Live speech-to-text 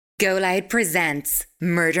Go Loud presents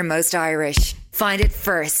Murder Most Irish. Find it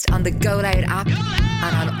first on the Go Loud app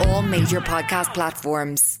and on all major podcast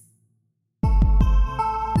platforms.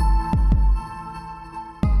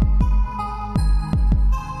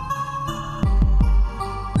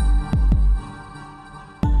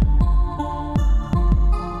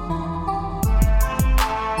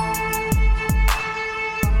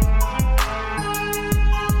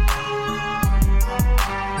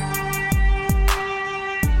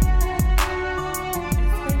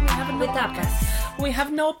 We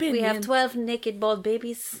have no opinion. We have 12 naked bald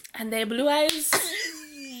babies. And they have blue eyes.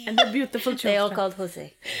 And they're beautiful children. They all called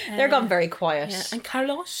Jose. They're gone very quiet. Yeah. And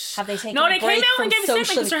Carlos. Have they taken No, a they break came out from and gave a statement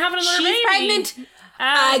because they're having another baby. She's pregnant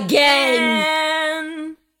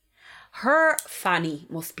again. Her fanny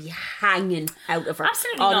must be hanging out of her.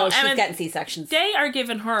 Absolutely not. not. Oh no, she's getting C-sections. They are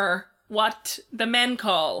giving her what the men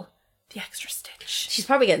call the extra stitch. She's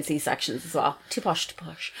probably getting C-sections as well. Too posh to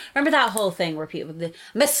push. Remember that whole thing where people, the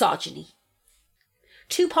misogyny.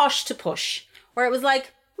 Too posh to push. Where it was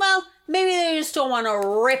like, well, maybe they just don't want to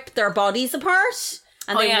rip their bodies apart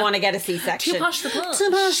and they want to get a C-section. Too posh to push.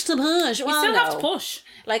 Too posh to push. You Well, still no. have to push.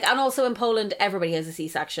 Like, and also in Poland, everybody has a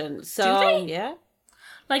C-section. So, Do they? yeah.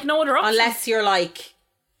 Like no other option. Unless you're like,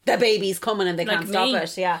 the baby's coming and they Like can't stop me.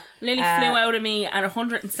 it. Yeah. Lily flew out of me at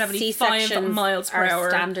 175 C-sections miles per are hour.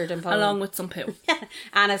 standard in Poland. Along with some poo.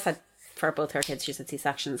 Anna's had, for both her kids, she's had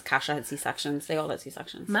C-sections. Kasha had C-sections. They all had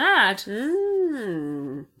C-sections. Mad.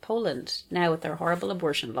 Poland, now with their horrible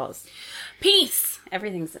abortion laws. Peace.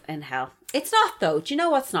 Everything's in hell. It's not, though. Do you know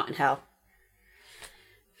what's not in hell?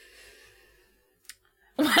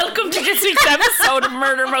 Welcome to this week's episode of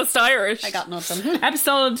Murder Most Irish. I got nothing.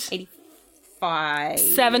 Episode 85.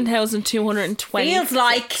 7,220. Feels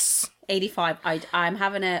like 85. I'm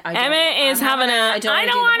having a... Emma is having a... I don't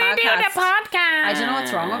want to do the podcast. I don't know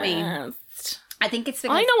what's wrong with me. I think it's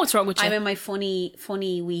because I know what's wrong with you. I'm in my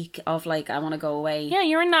funny week of like, I want to go away. Yeah,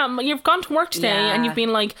 you're in that... You've gone to work today Yeah. and you've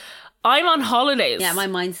been like, I'm on holidays. Yeah, my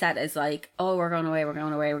mindset is like, oh, we're going away. And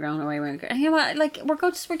you know what? Like, we're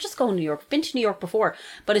just going to New York. Been to New York before,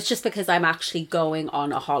 but it's just because I'm actually going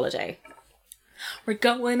on a holiday. We're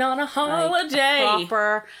going on a holiday. Like,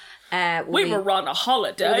 proper. We were on a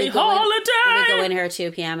holiday. We go in here at 2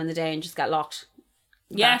 p.m. in the day and just get locked.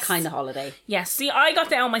 Yes. That kind of holiday. Yes. See, I got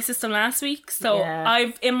that on my system last week, so Yeah.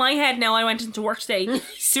 I've in my head now. I went into work today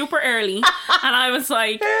super early, and I was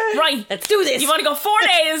like, right, Let's do this. You want to go 4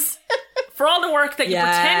 days for all the work that you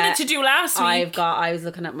pretended to do last week? I was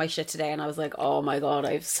looking at my shit today and I was like, oh my God,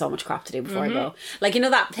 I have so much crap to do before I go. Like, you know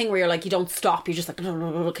that thing where you're like, you don't stop. You're just like,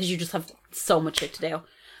 because you just have so much shit to do.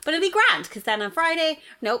 But it'll be grand because then on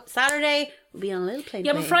Saturday, we'll be on a little plane.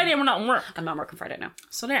 Yeah, but Friday we're not in work. I'm not working Friday now.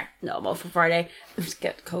 So there. No, I'm off for Friday. Just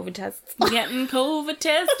get COVID tests. Getting COVID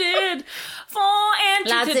tested for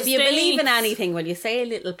entry Lads, to the if you believe in States. anything, will you say a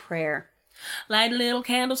little prayer? Light little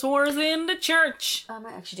candles for us in the church. I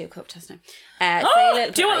might actually do a COVID test now.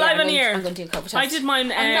 Do it live on here. I'm going to do a COVID test. I did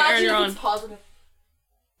mine earlier on. Positive.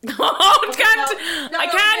 Oh, No, I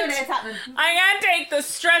can't. it's happening. I can't take the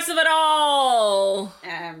stress of it all.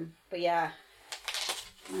 But yeah.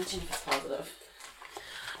 Imagine if it's positive.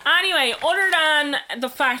 Anyway, other than the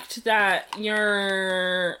fact that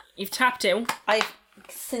you've tapped out, I've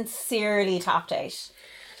sincerely tapped out.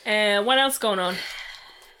 what else going on?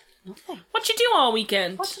 Nothing. What you do all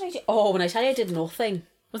weekend? What did I do? Oh, when I tell you I did nothing.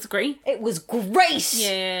 Was it great? It was great.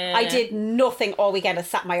 Yeah. I did nothing all weekend. I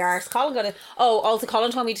sat my arse. Colin got it. Oh, also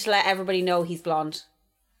Colin told me to let everybody know he's blonde.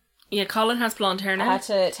 Yeah, Colin has blonde hair I now. had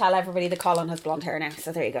to tell everybody that Colin has blonde hair now.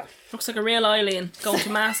 So there you go. Looks like a real alien going to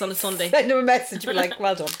mass on a Sunday. Send him a message. Be like,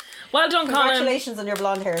 well done. Well done, Colin. Congratulations on your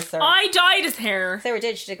blonde hair, sir. I dyed his hair. Sarah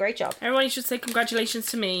did. She did a great job. Everybody should say congratulations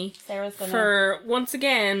to me Sarah's gonna. for once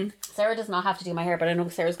again. Sarah does not have to do my hair, but I know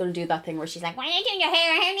Sarah's going to do that thing where she's like, "Why are you doing your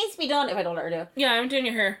hair? Your hair needs to be done." If I don't let her do it. Yeah, I'm doing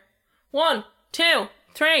your hair. 1, 2,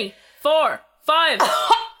 3, 4, 5.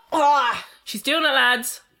 Ah. She's doing it,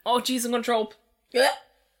 lads. Oh, jeez, I'm gonna throw up. Yeah.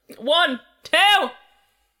 1, 2,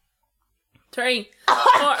 3,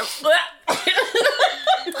 4.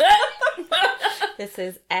 This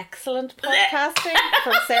is excellent podcasting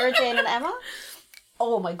from Sarah Jane and Emma.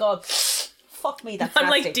 Oh my God. Fuck me, that's I'm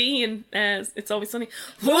nasty. like Dee and It's Always Sunny.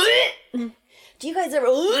 Do you guys ever...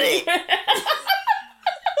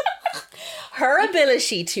 Her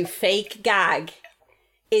ability to fake gag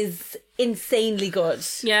is insanely good.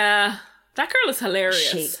 Yeah, that girl is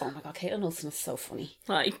hilarious. Oh my God, Caitlin Olsen is so funny.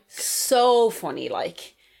 Like, So funny,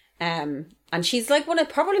 like... And she's like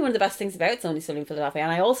probably one of the best things about It's Only Sunny in Philadelphia.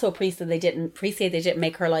 And I also appreciate they didn't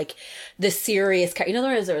make her like the serious you know,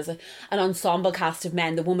 there was an ensemble cast of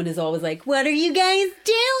men. The woman is always like, what are you guys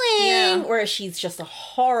doing? Yeah. Whereas she's just a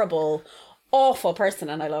horrible, awful person,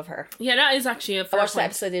 and I love her. Yeah, that is actually a I fair watched the point.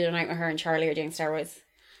 episode the other night with her and Charlie are doing steroids.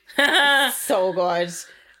 So good.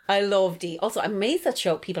 I love Dee. Also, I'm amazed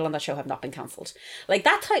that people on that show have not been cancelled. Like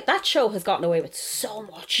that show has gotten away with so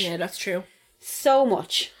much. Yeah, that's true. So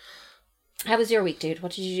much. How was your week, dude?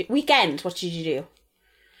 What did you do? Weekend, what did you do?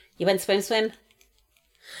 You went swim?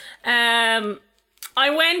 I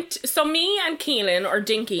went, so me and Keelan, or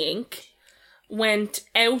Dinky Inc., went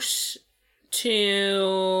out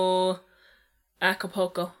to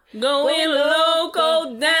Acapulco. Going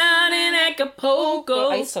loco down in Acapulco.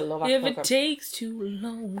 I used to love If Acapulco. it takes too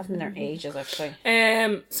long. I've been there ages, actually.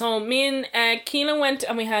 So me and Keelan went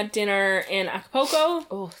and we had dinner in Acapulco.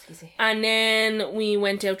 Oh, excuse me. And then we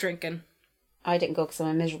went out drinking. I didn't go because I'm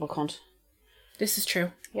a miserable cunt. This is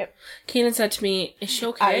true. Yep. Keelan said to me, is she I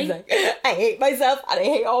okay? was like, I hate myself, and I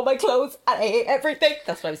hate all my clothes, and I hate everything.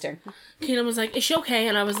 That's what I was doing. Keelan was like, is she okay?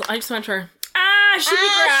 And I just went to her, she'll be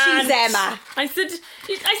grand. She's Emma. I said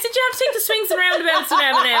you have to take the swings and roundabouts and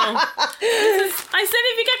Emma now. I said,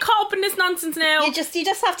 if you get caught up in this nonsense now, You just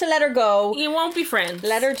have to let her go. you won't be friends.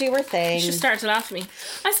 Let her do her thing. She started to laugh at me. I said,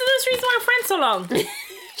 that's the reason why we're friends so long.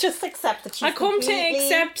 Just accept that she's I come to completely-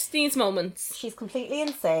 accept these moments. She's completely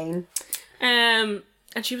insane.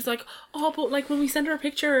 And she was like, oh, but like, will we send her a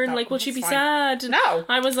picture and like, will she that's be fine. sad? And No.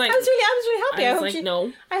 I was like, I was really happy. I was like,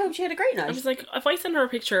 no. I hope she had a great night. I was like, if I send her a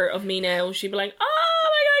picture of me now, she'd be like, oh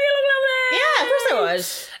my god, you look lovely. yeah, of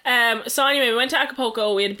course I was. So anyway, we went to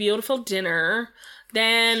Acapulco. We had a beautiful dinner.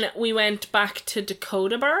 Then we went back to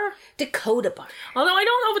Dakota Bar. Dakota Bar. Although I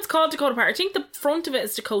don't know if it's called Dakota Bar. I think the front of it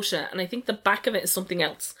is Dakota, and I think the back of it is something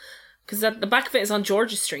else. Because the back of it is on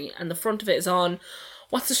Georgia Street, and the front of it is on,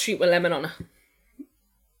 what's the street with lemon on it?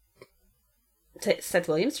 St.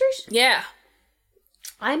 William Street? Yeah.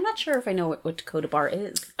 I'm not sure if I know what Dakota Bar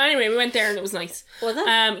is. Anyway, we went there and it was nice. Was it?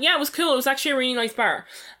 Yeah, it was cool. It was actually a really nice bar.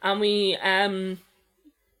 And we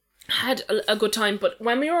had a good time. But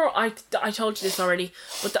when we were, I told you this already,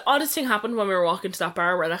 but the oddest thing happened when we were walking to that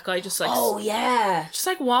bar where that guy just like... Oh, yeah. Just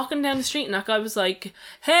like walking down the street and that guy was like,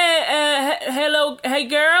 hey, hello, hey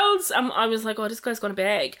girls. I was like, oh, this guy's gonna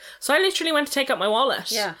beg. So I literally went to take out my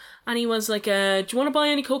wallet. Yeah. And he was like, do you want to buy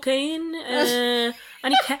any cocaine? And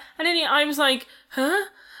then I was like, huh?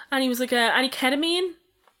 And he was like, any ketamine?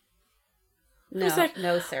 No, was like,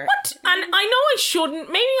 no, sir. What? And I know I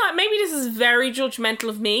shouldn't. Maybe this is very judgmental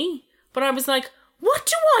of me. But I was like, what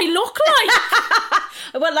do I look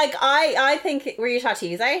like? Well, like, I think, were your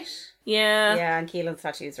tattoos out? Yeah. Yeah, and Keelan's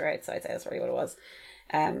tattoos were outside, so that's really what it was.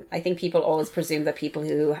 I think people always presume that people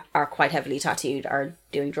who are quite heavily tattooed are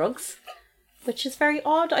doing drugs, which is very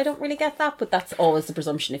odd. I don't really get that, but that's always the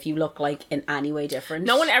presumption if you look like in any way different.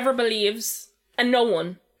 No one ever believes, and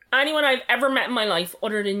anyone I've ever met in my life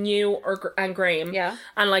other than you and Graham, Yeah.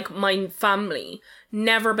 and like my family,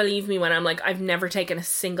 never believe me when I'm like, I've never taken a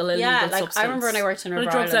single illegal like, substance. I remember when I worked in The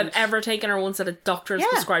River drugs Island. I've ever taken are ones that a doctor has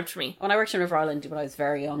prescribed for me. When I worked in River Island when I was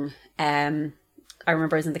very young, I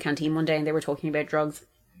remember I was in the canteen one day and they were talking about drugs.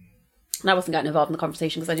 And I wasn't getting involved in the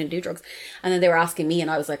conversation because I didn't do drugs. And then they were asking me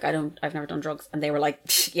and I was like, I've never done drugs. And they were like,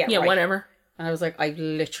 yeah, right. Whatever. And I was like, I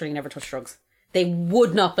literally never touched drugs. They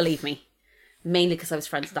would not believe me. Mainly because I was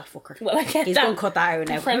friends with that fucker. Well, I get He's that. going to cut that out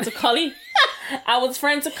now. Friends with Collie. I was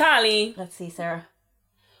friends with Collie. Let's see, Sarah.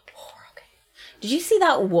 Oh, we're okay. Did you see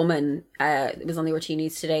that woman, it was on the RT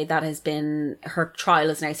News today, that has been, her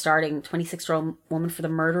trial is now starting, 26-year-old woman for the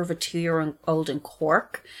murder of a 2-year-old in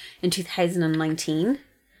Cork in 2019.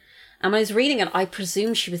 And when I was reading it, I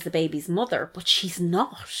presume she was the baby's mother, but she's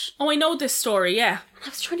not. Oh, I know this story, yeah. I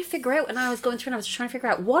was trying to figure out, and I was going through and I was trying to figure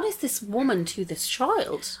out, what is this woman to this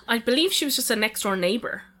child? I believe she was just a next door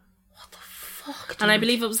neighbour. Fuck, And I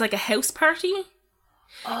believe it was like a house party.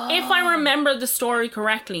 If I remember the story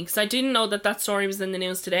correctly, because I didn't know that story was in the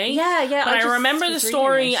news today. Yeah. But I just remember the was reading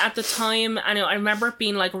story it. at the time, and I remember it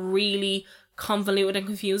being like really convoluted and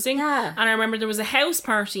confusing. Yeah. And I remember there was a house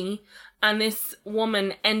party, and this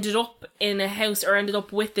woman ended up in a house, or ended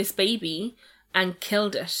up with this baby, and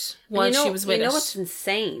killed it while she was with You it. know what's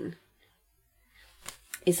insane?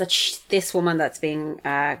 Is that this woman that's being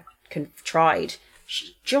tried,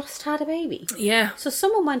 she just had a baby. Yeah. So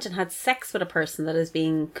someone went and had sex with a person that is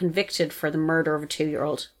being convicted for the murder of a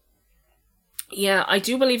 2-year-old. Yeah, I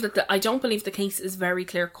do believe that I don't believe the case is very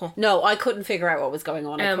clear cut. No, I couldn't figure out what was going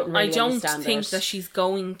on. I couldn't really I don't understand think it. that she's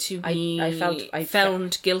going to be I felt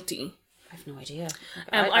found guilty. I have no idea.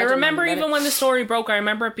 I don't remember know about even it. when the story broke, I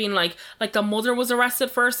remember it being like the mother was arrested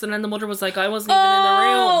first, and then the mother was like, I wasn't even in the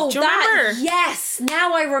room. Do you remember? Yes,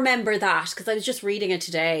 now I remember that because I was just reading it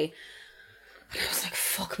today. And I was like,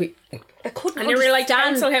 "Fuck me!" I couldn't. And they were like understand-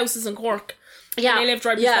 council houses in Cork. Yeah, and they lived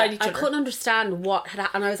right beside each I other. couldn't understand what had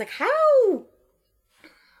happened, and I was like, "How?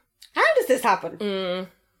 How does this happen?"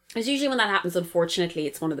 It's usually when that happens. Unfortunately,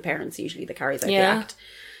 it's one of the parents usually that carries out the act.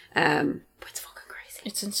 But it's fucking crazy.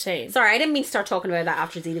 It's insane. Sorry, I didn't mean to start talking about that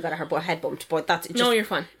after Zita got her head bumped, but that's it. No, you're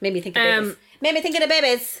fine. Made me think of babies. Made me think of the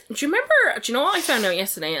babies. Do you remember? Do you know what I found out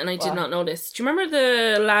yesterday, and I did not know this? Do you remember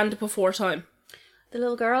the Land Before Time? The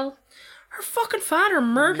little girl. Her fucking father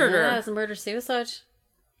murdered Yeah, it her. was a murder suicide.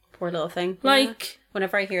 Poor little thing. Like,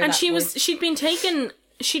 whenever I hear that, and voice. she'd been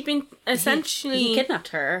essentially He kidnapped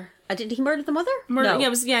her. Did he murder the mother? murdered.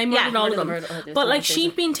 No. Yeah, he murdered all of them. there's But no like, reason.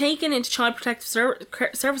 she'd been taken into Child Protective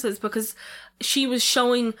Services because she was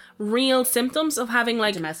showing real symptoms of having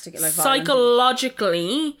like Domestic, like,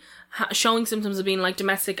 psychologically showing symptoms of being like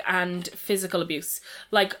domestic and physical abuse,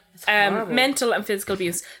 like horrible. mental and physical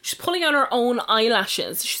abuse. She's pulling out her own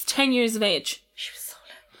eyelashes. She's 10 years of age. She was so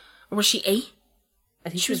little. Or was she 8? I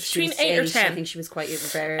think She was between 8 or 10. I think she was quite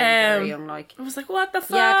very young, like. I was like, what the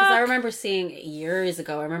fuck? Yeah, because I remember seeing years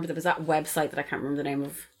ago, I remember there was that website that I can't remember the name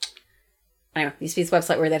of. Anyway, there used to be this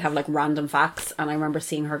website where they'd have like random facts, and I remember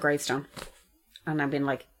seeing her gravestone. And I've been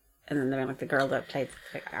like, and then they're like the girl that played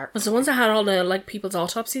like art. Was the ones that had all the like people's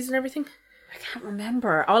autopsies and everything? I can't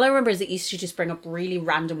remember. All I remember is it used to just bring up really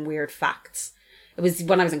random weird facts. It was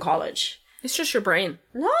when I was in college. It's just your brain.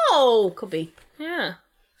 No, could be. Yeah.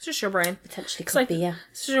 It's just your brain. Potentially It's could like, be, yeah.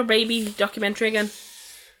 it's just your baby documentary again.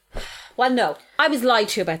 Well, no. I was lied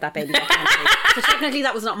to about that baby documentary. So technically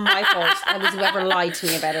that was not my fault. It was whoever lied to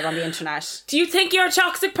me about it on the internet. Do you think you're a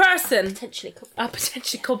toxic person? Potentially could be.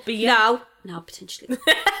 Potentially could be, yeah. No, potentially.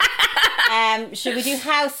 Should we do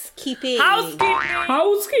housekeeping?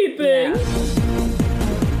 Housekeeping.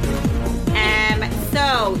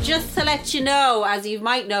 So, just to let you know, as you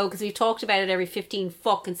might know, because we've talked about it every 15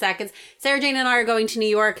 fucking seconds, Sarah Jane and I are going to New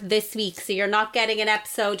York this week, so you're not getting an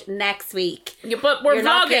episode next week. Yeah, but we're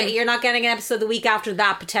vlogging. You're not getting an episode the week after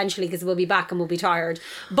that, potentially, because we'll be back and we'll be tired.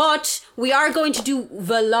 But we are going to do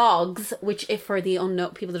vlogs, which, if for the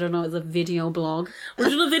unknown people that don't know, is a video blog. We're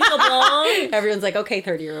doing a video blog. Everyone's like, okay,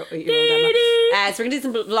 30-year-old Emma. So we're going to do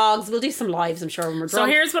some vlogs. We'll do some lives, I'm sure, when we're So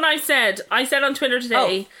drunk. here's what I said. I said on Twitter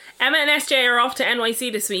today, Emma and SJ are off to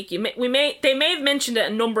NYC this week. They may have mentioned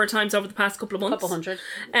it a number of times over the past couple of months. Couple hundred.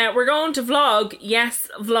 We're going to vlog. Yes,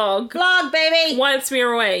 vlog. Vlog, baby! Whilst we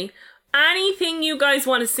are away. Anything you guys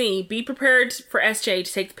want to see, be prepared for SJ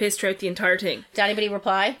to take the piss throughout the entire thing. Did anybody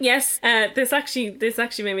reply? Yes, this actually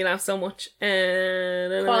made me laugh so much.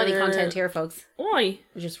 Quality content here, folks. Why?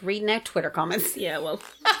 We're just reading out Twitter comments. Yeah, well,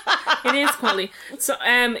 it is quality. So,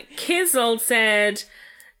 Kizzle said,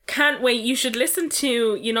 "Can't wait. You should listen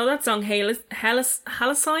to, you know that song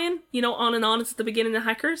Halcyon? You know, On and On, it's at the beginning of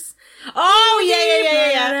Hackers. Oh,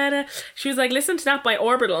 yeah. She was like, listen to that by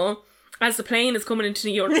Orbital as the plane is coming into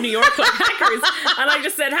New York like Hackers. And I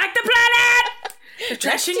just said, hack the planet! They're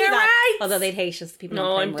trashing our rights! Although they'd hate us. People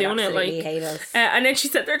No, on I'm plane would doing it like... absolutely hate us. and then she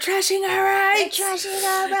said, they're trashing our rights! They're trashing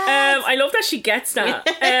our rights! I love that she gets that.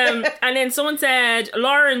 And then someone said,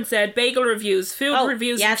 Lauren said, bagel reviews, food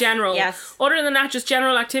reviews in general. Yes. Other than that, just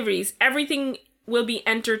general activities. Everything will be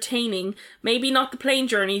entertaining. Maybe not the plane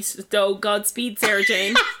journeys, though. Godspeed, Sarah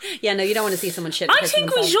Jane. Yeah, no, you don't want to see someone shit. I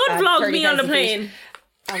think we should vlog me on the plane.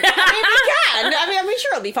 I mean, we can. I'm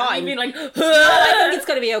sure it'll be fine. I'd be like, I think it's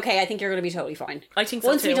going to be okay. I think you're going to be totally fine. I think so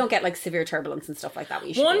Once we too. don't get like severe turbulence and stuff like that,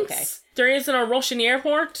 we should be okay. Once there isn't a rush in the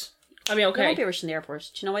airport, I'll be There okay. won't be a rush in the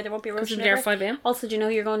airport. Do you know why there won't be a rush in the there airport? 5 a.m. Also, do you know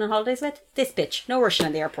who you're going on holidays with? This bitch. No rushing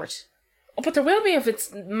in the airport. Oh, but there will be if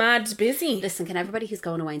it's mad busy. Listen, can everybody who's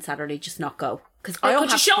going away on Saturday just not go? Because I don't Could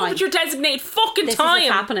you have show time. up at your designated fucking This time? is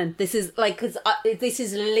what's happening. This is like, because this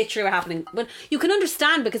is literally what happening. But you can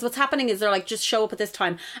understand, because what's happening is they're like, just show up at this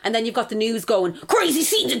time, and then you've got the news going, crazy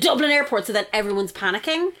scenes at Dublin Airport, so then everyone's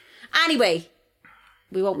panicking. Anyway,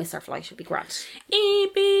 we won't miss our flight. It'll be grand.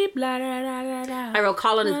 Beep, beep, blah, blah, blah, blah, blah. I wrote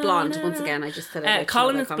Colin is blonde once again. I just said it.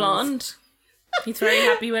 Colin is blonde. He's very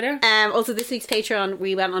happy with her. Also, this week's Patreon,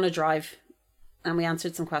 we went on a drive. And we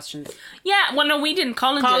answered some questions. Yeah, well, no, we didn't.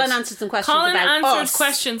 Colin Colin did. answered some questions Colin about answered us.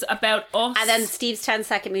 questions about us. And then Steve's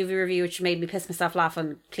 10-second movie review, which made me piss myself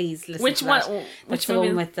laughing. Please listen Which to one? that. Which That's the movie?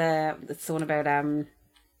 one with the... It's the one about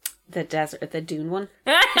the desert, the dune one.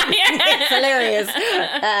 Yeah. It's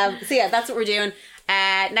hilarious. So yeah, that's what we're doing.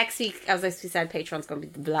 Next week, as we said, Patreon's going to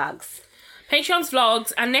be the vlogs. Patreon's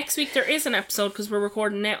vlogs, and next week there is an episode because we're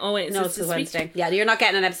recording now. Oh wait, No, it's Wednesday. Yeah, you're not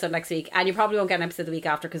getting an episode next week, and you probably won't get an episode the week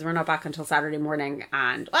after because we're not back until Saturday morning.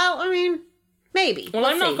 And well, I mean, maybe. Well,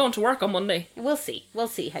 I'm not going to work on Monday. We'll see. We'll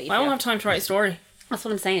see how you feel. I won't have time to write a story. That's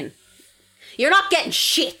what I'm saying. You're not getting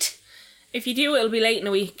shit. If you do, it'll be late in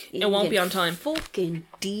a week. It won't be on time. Fucking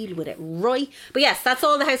deal with it, right? But yes, that's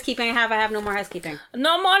all the housekeeping I have. I have no more housekeeping.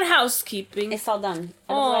 No more housekeeping. It's all done.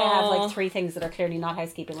 I have like 3 things that are clearly not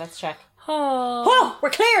housekeeping. Let's check. Oh, Oh,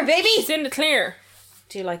 we're clear, baby. it's in the clear.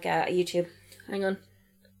 Do you like YouTube? Hang on.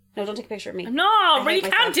 No, don't take a picture of me. No, really,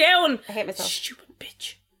 hate calm myself. down. I hate myself. Stupid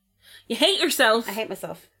bitch. You hate yourself. I hate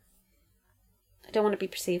myself. I don't want to be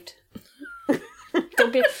perceived.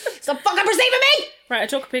 Don't be. Stop fucking perceiving me. Right, I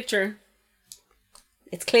took a picture.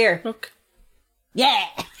 It's clear. Look. Yeah.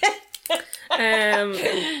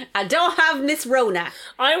 I I don't have Miss Rona.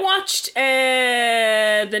 watched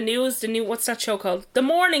the new what's that show called? The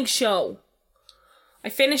Morning Show. I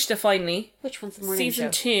finished it finally. Which one's the morning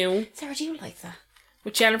Season show? 2 Sarah, do you like that?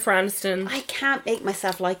 with Jennifer Aniston. I can't make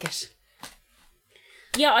myself like it.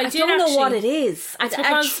 Yeah, I I did don't know actually. what it is. I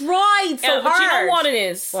because- tried so Yeah, but hard. you know what it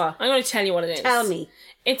is? What? I'm going to tell you what it is. Tell me.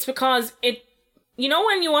 It's because it. You know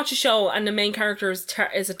when you watch a show and the main character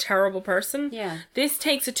is a terrible person? Yeah. This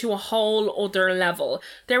takes it to a whole other level.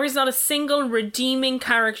 There is not a single redeeming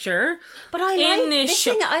character But I in like this this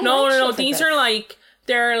show. thing, I No. like stuff like These this. are like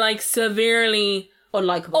they're like severely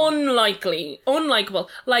Unlikable. unlikable.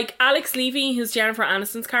 Like Alex Levy, who's Jennifer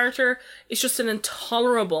Aniston's character, is just an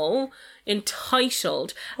intolerable,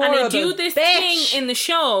 entitled, and they do Horrible this bitch. thing in the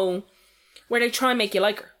show where they try and make you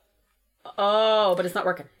like her. Oh, but it's not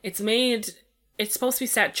working. It's supposed to be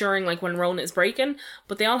set during like when Rona is breaking,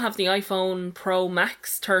 but they all have the iPhone Pro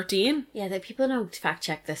Max 13. Yeah, that people don't fact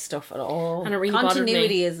check this stuff at all. And it really bothered me.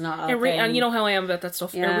 Continuity is not. And you know how I am about that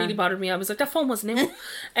stuff. Yeah. It really bothered me. I was like, that phone wasn't new.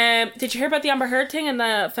 Did you hear about the Amber Heard thing and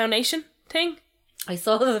the foundation thing? I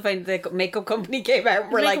saw the makeup company came out.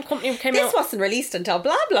 And we're Makeup like, company came this out- wasn't released until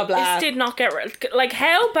blah blah blah. This did not get like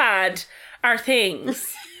how bad are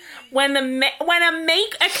things when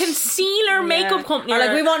a concealer makeup company Are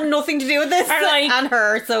like, we want nothing to do with this Are like, and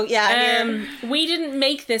her. So yeah, we didn't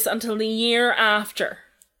make this until the year after.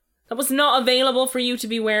 That was not available for you to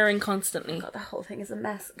be wearing constantly. God, that whole thing is a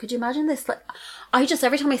mess. Could you imagine this? Like, I just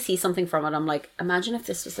every time I see something from it, I'm like, imagine if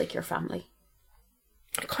this was like your family.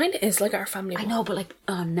 It kind of is like our family. I know, but like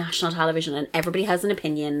on national television, and everybody has an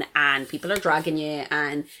opinion, and people are dragging you,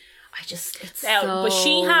 and I just it's so. But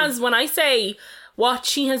she has. When I say what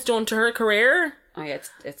she has done to her career. Oh yeah,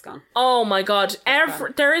 it's gone. Oh my god!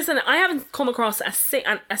 There isn't. I haven't come across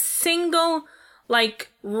a single like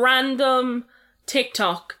random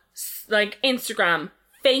TikTok, like Instagram,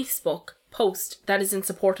 Facebook post that is in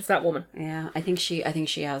support of that woman. Yeah, I think she's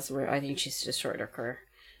destroyed her career.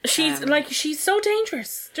 She's she's so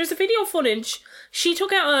dangerous. There's a video footage. She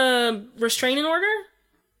took out a restraining order.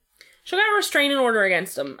 She got a restraining order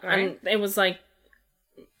against him, and it was like,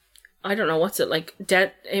 I don't know what's it like.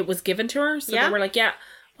 It was given to her, so they were like, yeah.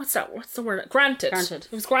 What's that? What's the word? Granted.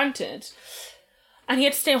 It was granted. And he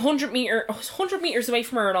had to stay 100 meters away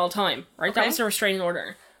from her at all time, right? That was the restraining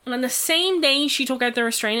order. And on the same day she took out the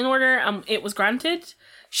restraining order and it was granted,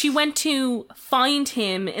 she went to find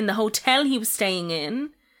him in the hotel he was staying in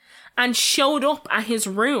and showed up at his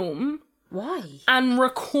room. Why? And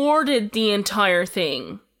recorded the entire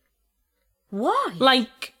thing. Why?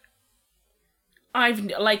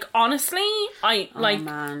 Honestly,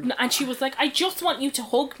 man. and she was like, I just want you to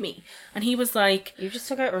hug me. And he was like, You just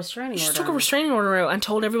took out a restraining order. She took a restraining order out and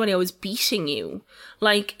told everybody I was beating you.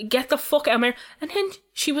 Like, get the fuck out of my... And then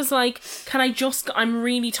she was like, I'm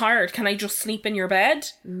really tired. Can I just sleep in your bed?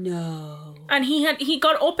 No. And he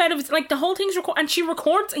got up out of his... Like, the whole thing's recorded. And she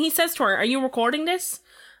records... He says to her, are you recording this?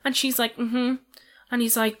 And she's like, mm-hmm. And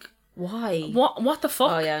he's like... Why? What the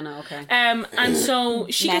fuck? Oh, yeah, no, okay. And so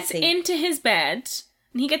she gets Messy. into his bed,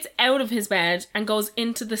 and he gets out of his bed and goes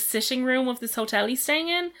into the sitting room of this hotel he's staying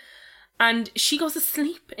in, and she goes to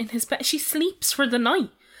sleep in his bed. She sleeps for the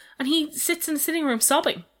night, and he sits in the sitting room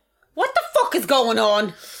sobbing. What the fuck is going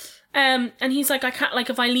on? And he's like, I can't, like,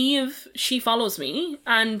 if I leave, she follows me,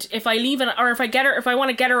 and if I leave, or if I want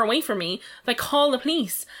to get her away from me, if I call the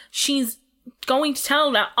police, she's going to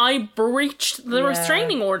tell that I breached the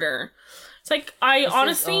restraining order. It's like,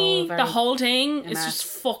 honestly, the whole thing is just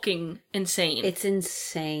fucking insane. It's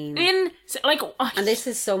insane. And this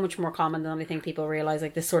is so much more common than I think people realize.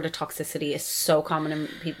 Like, this sort of toxicity is so common in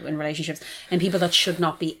people in relationships and people that should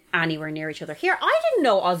not be anywhere near each other. Here, I didn't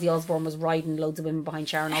know Ozzy Osbourne was riding loads of women behind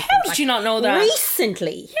Sharon Osbourne. How did you not know that?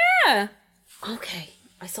 Recently. Yeah. Okay.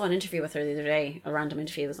 I saw an interview with her the other day. A random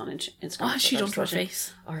interview was on Instagram. Oh, she done to her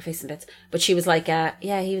face. Oh, her face in bits. But she was like, how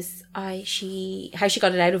she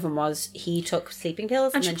got it out of him was he took sleeping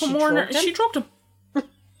pills and then she drugged him. She drugged him.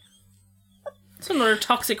 It's another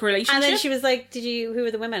toxic relationship. And then she was like, who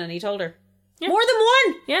were the women? And he told her. Yeah. More than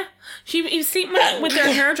one! Yeah. He was sleeping with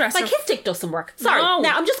their hairdresser. Like, his dick doesn't work. Sorry. No.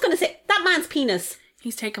 Now, I'm just going to say, that man's penis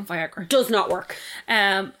He's taking Viagra. does not work.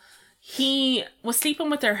 He was sleeping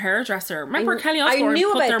with their hairdresser. Remember Kelly Osbourne? I knew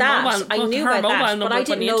put about their that. Mobile, I put knew her about mobile that. number But I up on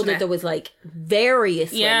didn't the know that internet. there was, like,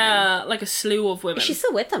 various women. Yeah, like a slew of women. Is she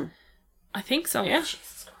still with them? I think so, yeah.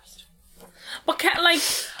 Jesus Christ. But,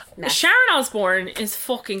 Sharon Osbourne is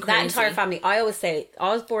fucking crazy. That entire family, I always say,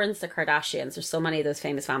 Osbournes, the Kardashians, there's so many of those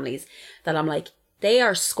famous families that I'm like, they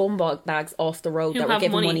are scumbags off the road that were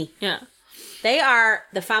given money. Yeah. They are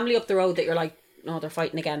the family up the road that you're like, no, they're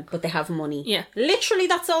fighting again, but they have money. Yeah. Literally,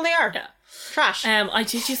 that's all they are. Yeah. Trash. I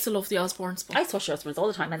did used to love the Osbournes. I watch the Osbournes all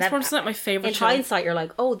the time. And Osbournes not my favourite in show. hindsight, you're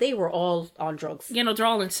like, oh, they were all on drugs. You know, they're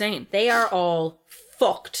all insane. They are all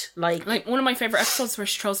fucked. Like one of my favourite episodes where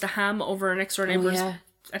she throws the ham over her next door neighbour's. yeah.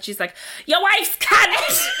 And she's like, your wife's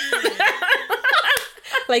cunt!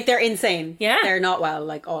 like, they're insane. Yeah. They're not well,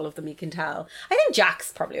 like, all of them, you can tell. I think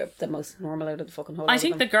Jack's probably the most normal out of the fucking whole lot I of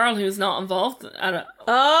think them. the girl who's not involved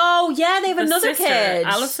Oh, yeah, they have another sister, kid.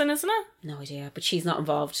 Alison, isn't it? No idea, but she's not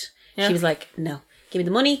involved. Yeah. She was like, no, give me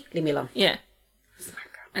the money, leave me alone. Yeah.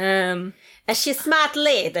 Is she a smart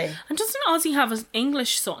lady? And doesn't Ozzy have an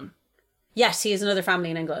English son? Yes, he has another family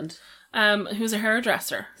in England. Who's a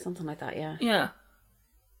hairdresser? Something like that, yeah. Yeah.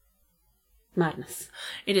 Madness.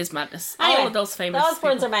 It is madness. Anyway, All of those famous the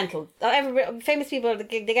Osbournes people. are mental. Famous people,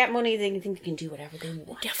 they get money, they think they can do whatever they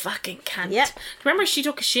want. You fucking can't. Yeah. Remember she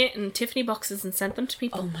took a shit in Tiffany boxes and sent them to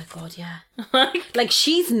people? Oh my god, yeah. like Like,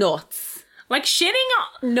 she's nuts. shitting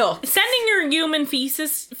on... Nuts. Sending your human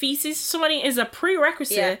feces to somebody is a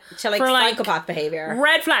prerequisite Yeah, to like for psychopath behaviour.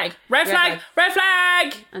 Red flag. Red flag. Red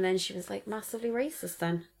flag. And then she was like massively racist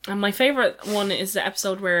then. And my favourite one is the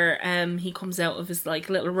episode where he comes out of his like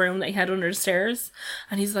little room that he had under the stairs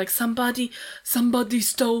and he's like, somebody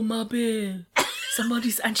stole my beer.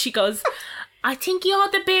 And she goes, I think you're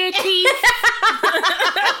the beer thief.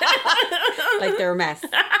 Like, they're a mess.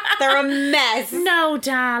 They're a mess. No,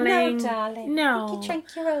 darling. No, darling. No. You can drink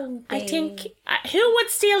your own beer. I think... who would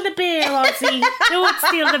steal the beer, Ozzy? Who would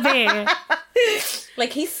steal the beer?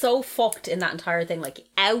 Like, he's so fucked in that entire thing. Like,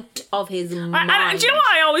 out of his mind. Do you know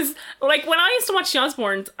what I always... Like, when I used to watch the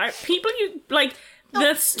Osbournes,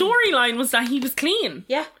 the storyline was that he was clean.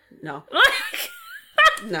 Yeah. No. Like...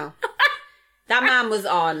 No. That man was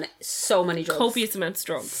on so many drugs. Copious amounts of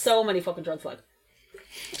drugs. So many fucking drugs, like.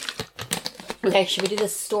 Okay, should we do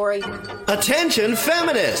this story? Attention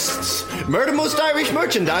feminists! Murder Most Irish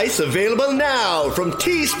merchandise available now from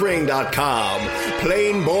teespring.com.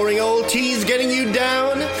 Plain boring old teas getting you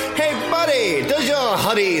down? Hey buddy, does your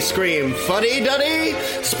huddy scream fuddy-duddy?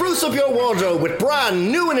 Spruce up your wardrobe with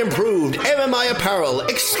brand new and improved MMI apparel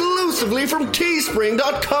exclusively from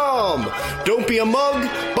teespring.com. Don't be a mug,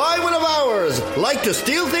 buy one of ours. Like to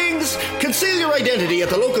steal things? Conceal your identity at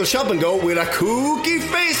the local shop and go with a kooky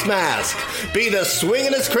face mask. Be the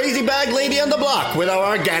swingin'est crazy bag lady on the block with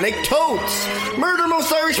our organic totes. Murder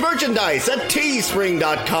Most Irish merchandise at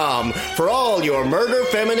teespring.com for all your murder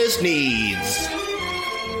feminist needs.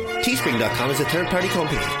 Teespring.com is a third-party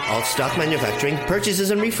company. All stock manufacturing,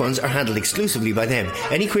 purchases and refunds are handled exclusively by them.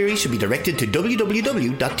 Any queries should be directed to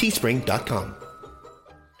www.teespring.com.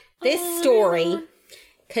 This story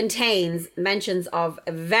contains mentions of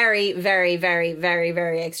very, very, very, very,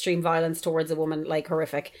 very extreme violence towards a woman, like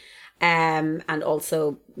horrific. And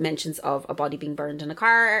also mentions of a body being burned in a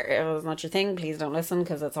car. If it's not your thing, please don't listen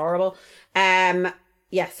because it's horrible. So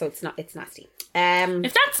it's nasty.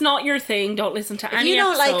 If that's not your thing, don't listen to any If you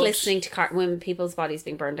don't episode. like listening to when people's bodies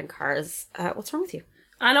being burned in cars, what's wrong with you?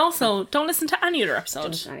 And also, don't listen to any other episode.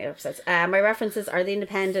 Don't listen to any other episodes. My references are The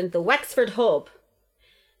Independent, The Wexford Hub,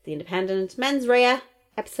 The Independent, Mens Rea,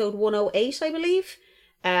 episode 108, I believe,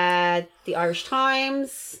 The Irish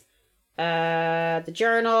Times, The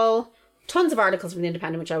Journal, tons of articles from The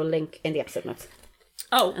Independent, which I will link in the episode notes.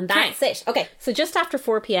 Oh, And that's it. Okay, so just after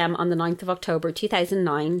 4 p.m. on the 9th of October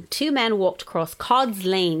 2009, two men walked across Cods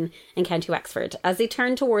Lane in County Wexford. As they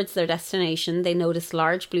turned towards their destination, they noticed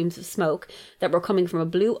large plumes of smoke that were coming from a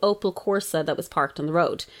blue Opel Corsa that was parked on the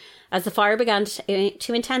road. As the fire began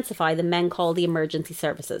to intensify, the men called the emergency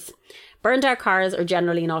services. Burned out cars are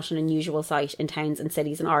generally not an unusual sight in towns and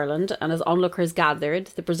cities in Ireland, and as onlookers gathered,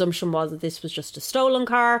 the presumption was that this was just a stolen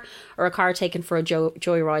car or a car taken for a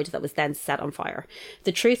joyride that was then set on fire.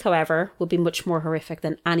 The truth, however, would be much more horrific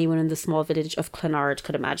than anyone in the small village of Clonard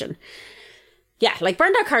could imagine. Yeah, like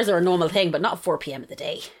burned out cars are a normal thing, but not at 4 p.m. of the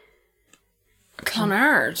day.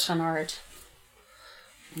 Clonard. Clonard.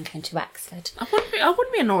 And County Wexford. I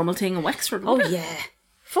wouldn't be a normal thing in Wexford, Oh would it? yeah.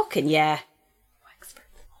 Fucking yeah. Wexford.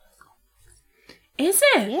 Is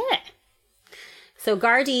it? Yeah. So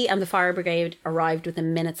Gardaí and the fire brigade arrived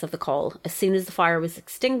within minutes of the call. As soon as the fire was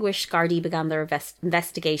extinguished, Gardaí began their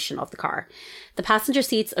investigation of the car. The passenger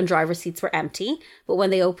seats and driver seats were empty, but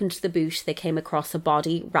when they opened the boot, they came across a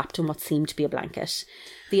body wrapped in what seemed to be a blanket.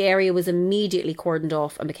 The area was immediately cordoned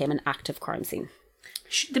off and became an active crime scene.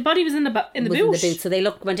 The body was in the boot. In the boot. So they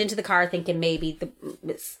went into the car thinking maybe they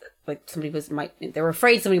were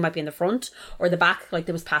afraid somebody might be in the front or the back, like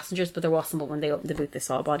there was passengers, but there wasn't. But when they opened the boot, they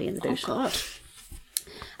saw a body in the boot. Oh God.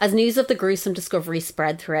 As news of the gruesome discovery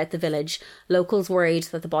spread throughout the village, locals worried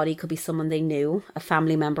that the body could be someone they knew, a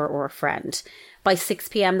family member or a friend. By 6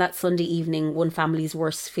 p.m. that Sunday evening, one family's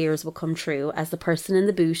worst fears would come true as the person in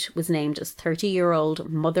the boot was named as 30-year-old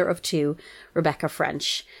mother of two, Rebecca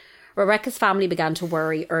French. Rebecca's family began to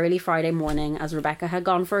worry early Friday morning as Rebecca had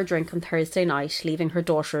gone for a drink on Thursday night, leaving her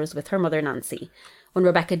daughters with her mother Nancy. When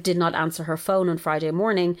Rebecca did not answer her phone on Friday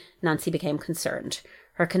morning, Nancy became concerned.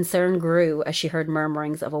 Her concern grew as she heard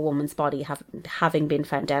murmurings of a woman's body having been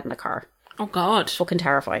found dead in a car. Oh God. Fucking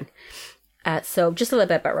terrifying. So just a little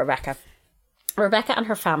bit about Rebecca. Rebecca and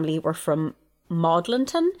her family were from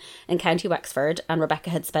Maudlinton in County Wexford, and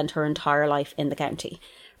Rebecca had spent her entire life in the county.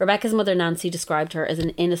 Rebecca's mother Nancy described her as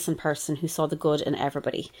an innocent person who saw the good in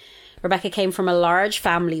everybody. Rebecca came from a large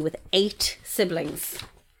family with 8 siblings.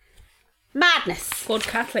 Madness. Good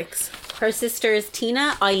Catholics. Her sisters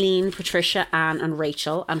Tina, Eileen, Patricia, Anne and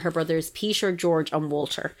Rachel, and her brothers Peter, George and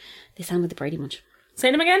Walter. They sound like the Brady Bunch. Say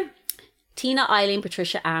them again. Tina, Eileen,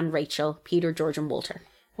 Patricia, Anne, Rachel, Peter, George and Walter.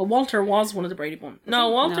 Well, Walter was one of the Brady Bunch. No,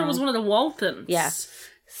 Walter was one of the Waltons. Yeah.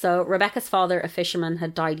 So Rebecca's father, a fisherman,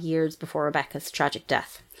 had died years before Rebecca's tragic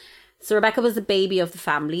death. So Rebecca was the baby of the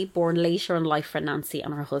family, born later in life for Nancy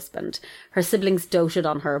and her husband. Her siblings doted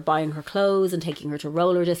on her, buying her clothes and taking her to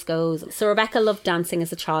roller discos. So Rebecca loved dancing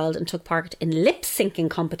as a child and took part in lip-syncing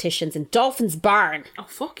competitions in Dolphin's Barn. Oh,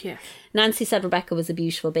 fuck yeah. Nancy said Rebecca was a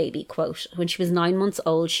beautiful baby. Quote, when she was 9 months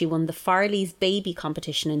old, she won the Farley's baby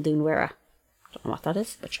competition in Doonwira. I don't know what that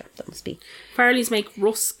is, but sure, that must be. Farley's make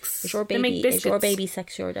rusks. Is your They make baby, biscuits. is your baby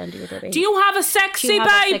sexy or dandy with your baby? Do you have a sexy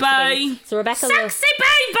baby? So Rebecca Sexy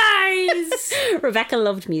babies! Rebecca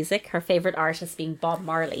loved music, her favourite artist being Bob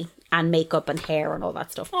Marley, and makeup and hair and all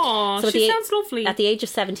that stuff. Aw, So at she the sounds lovely. At the age of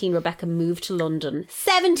 17, Rebecca moved to London.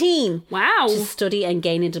 17! Wow. To study and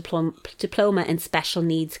gain a diploma in special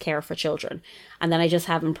needs care for children. And then I just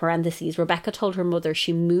have in parentheses, Rebecca told her mother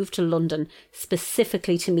she moved to London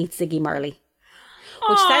specifically to meet Ziggy Marley.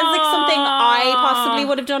 Which sounds like something I possibly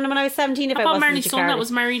would have done when I was 17 if I Bob wasn't Marley's son that was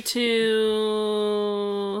married to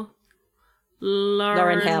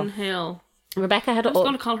Lauren Hill. Rebecca had I was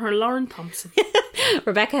going to call her Lauren Thompson.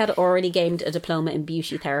 Rebecca had already gained a diploma in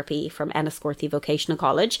beauty therapy from Enniscorthy Vocational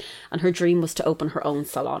College, and her dream was to open her own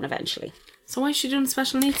salon eventually. So why is she doing a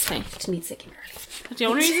special needs thing? To meet Ziggy Marley. That's the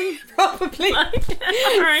only reason? Probably.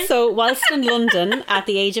 Alright. So, whilst in London, at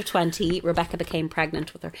the age of 20, Rebecca became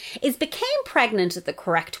pregnant with her. Is became pregnant the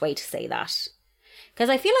correct way to say that? Because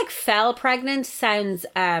I feel like fell pregnant sounds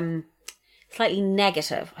slightly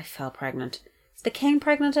negative. I fell pregnant. Is became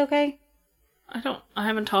pregnant okay? I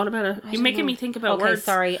haven't thought about it. You're making me think about words.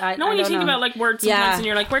 Sorry. When you think about like words sometimes and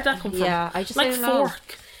you're like, where'd that come from? Yeah, I just like don't know.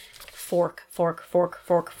 fork.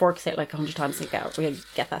 Fork. Say it like 100 times to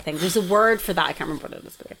get that thing. There's a word for that. I can't remember what it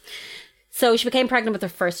is. But so she became pregnant with her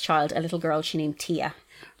first child, a little girl she named Tia.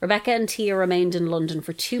 Rebecca and Tia remained in London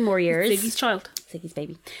for 2 more years. Ziggy's child. Ziggy's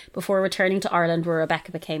baby. Before returning to Ireland, where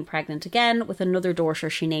Rebecca became pregnant again with another daughter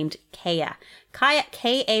she named Kaya.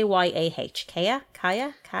 K-A-Y-A-H. Kaya?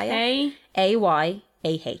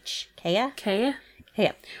 A-Y-A-H. Kaya? Kaya?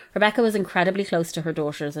 Yeah. Rebecca was incredibly close to her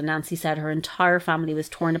daughters, and Nancy said her entire family was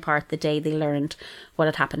torn apart the day they learned what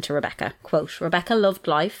had happened to Rebecca. Quote, Rebecca loved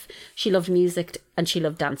life, she loved music, and she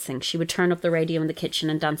loved dancing. She would turn up the radio in the kitchen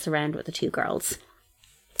and dance around with the 2 girls.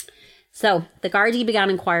 So, the Gardaí began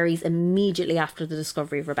inquiries immediately after the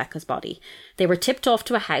discovery of Rebecca's body. They were tipped off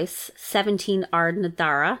to a house, 17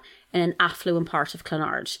 Ardnadara, in an affluent part of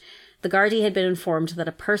Clonard. The Gardaí had been informed that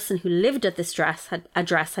a person who lived at this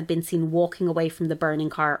address had been seen walking away from the burning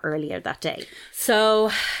car earlier that day.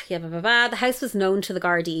 So, the house was known to the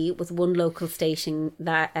Gardaí, with one local stating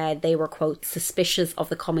that they were, quote, suspicious of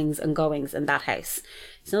the comings and goings in that house.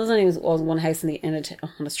 So there's only one house on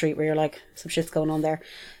the street where you're like, some shit's going on there.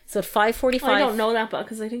 So at 5:45... I don't know that, but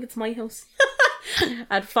because I think it's my house.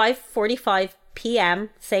 At 5:45 p.m,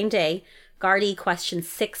 same day, Gardaí questioned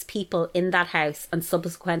 6 people in that house and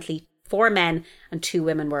subsequently 4 men and 2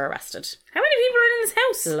 women were arrested. How many people are in this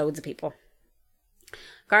house? Loads of people.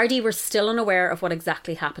 Gardaí were still unaware of what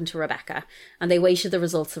exactly happened to Rebecca, and they waited the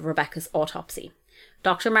results of Rebecca's autopsy.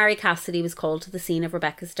 Dr. Mary Cassidy was called to the scene of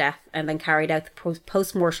Rebecca's death and then carried out the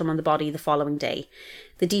post-mortem on the body the following day.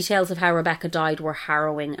 The details of how Rebecca died were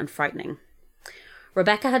harrowing and frightening.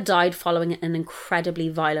 Rebecca had died following an incredibly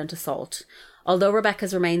violent assault. Although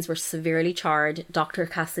Rebecca's remains were severely charred, Dr.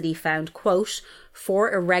 Cassidy found, quote,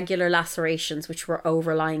 4 irregular lacerations which were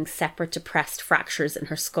overlying separate depressed fractures in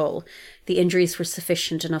her skull. The injuries were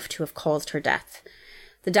sufficient enough to have caused her death.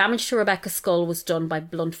 The damage to Rebecca's skull was done by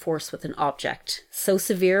blunt force with an object. So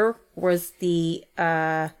severe was the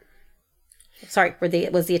attack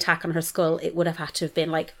on her skull, it would have had to have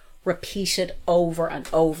been like repeated over and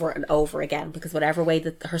over and over again, because whatever way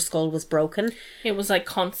that her skull was broken, it was like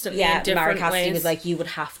constantly in different Mary Cassidy ways. was like, you would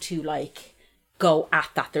have to like go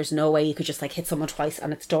at that. There's no way you could just like hit someone twice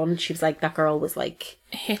and it's done. She was like, that girl was like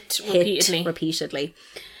hit repeatedly.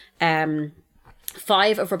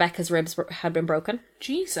 5 of Rebecca's ribs had been broken.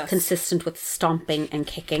 Jesus. Consistent with stomping and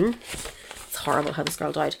kicking. It's horrible how this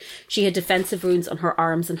girl died. She had defensive wounds on her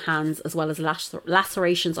arms and hands, as well as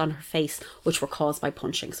lacerations on her face, which were caused by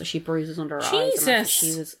punching. So she had bruises under her eyes.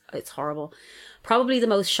 And it's horrible. Probably the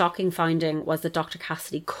most shocking finding was that Dr.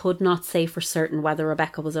 Cassidy could not say for certain whether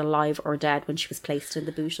Rebecca was alive or dead when she was placed in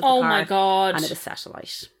the boot of the car. Oh my God. And it was set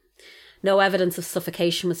alight. No evidence of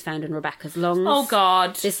suffocation was found in Rebecca's lungs. Oh,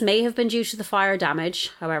 God. This may have been due to the fire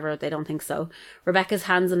damage. However, they don't think so. Rebecca's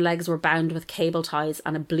hands and legs were bound with cable ties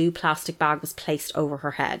and a blue plastic bag was placed over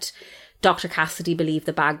her head. Dr. Cassidy believed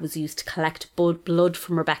the bag was used to collect blood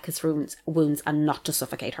from Rebecca's wounds and not to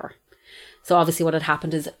suffocate her. So obviously what had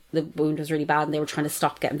happened is the wound was really bad and they were trying to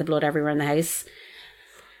stop getting the blood everywhere in the house.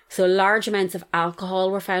 So large amounts of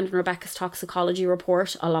alcohol were found in Rebecca's toxicology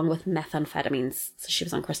report, along with methamphetamines. So she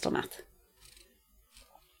was on crystal meth.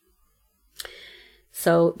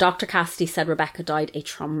 So Dr. Cassidy said Rebecca died a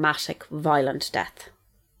traumatic, violent death.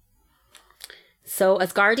 So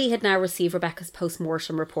as Gardaí had now received Rebecca's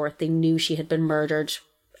post-mortem report, they knew she had been murdered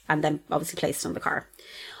and then obviously placed on the car.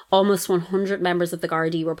 Almost 100 members of the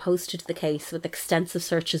Gardaí were posted to the case, with extensive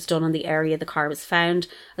searches done on the area the car was found,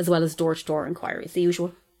 as well as door-to-door inquiries. The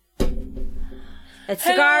usual. It's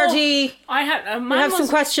the Gardaí. I have some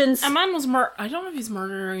questions. A man was murdered. I don't know if he's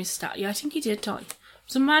murdered or he's stabbed. Yeah, I think he did die.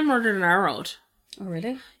 There's a man murdered in our road. Oh,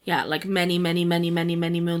 really? Yeah, like many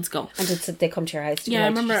moons ago. And did they come to your house? I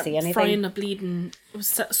remember see anything? frying a bleeding. It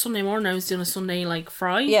was Sunday morning. I was doing a Sunday like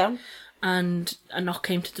fry. Yeah. And a knock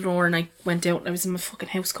came to the door, and I went out. And I was in my fucking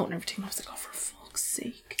house coat and everything. I was like, "Oh, for fuck's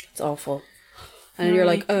sake!" It's awful. And you're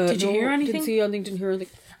like, "Did you hear anything? Didn't see anything. Didn't hear anything."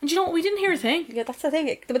 And you know what? We didn't hear a thing. Yeah, that's the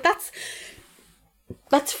thing. But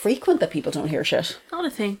that's frequent that people don't hear shit. Not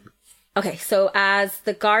a thing. Okay, so as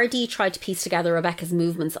the Gardaí tried to piece together Rebecca's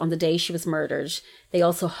movements on the day she was murdered, they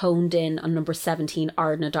also honed in on number 17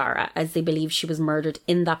 Ardnadara, as they believed she was murdered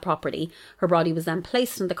in that property. Her body was then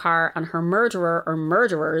placed in the car and her murderer or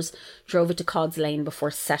murderers drove it to Cods Lane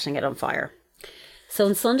before setting it on fire. So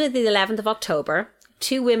on Sunday the 11th of October,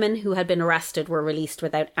 2 women who had been arrested were released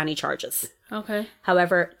without any charges. Okay.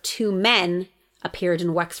 However, 2 men appeared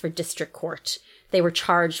in Wexford District Court. They were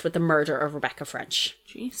charged with the murder of Rebecca French.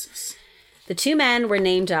 Jesus. The 2 men were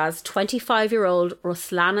named as 25-year-old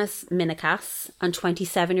Ruslanas Minikas and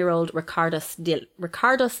 27-year-old Ricardos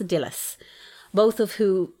Dillis, both of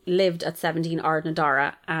who lived at 17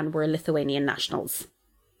 Ardnadara and were Lithuanian nationals.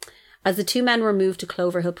 As the 2 men were moved to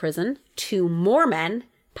Cloverhill Prison, 2 more men,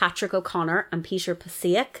 Patrick O'Connor and Peter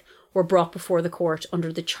Pasiak, were brought before the court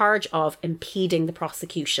under the charge of impeding the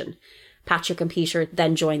prosecution. Patrick and Peter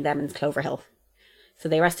then joined them in Cloverhill. So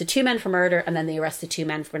they arrested 2 men for murder, and then they arrested 2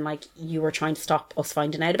 men for being like, you were trying to stop us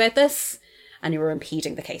finding out about this, and you were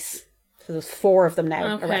impeding the case. So there's 4 of them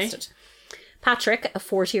now arrested. Patrick, a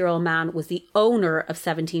 40-year-old man, was the owner of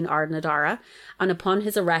 17 Ardnadara, and upon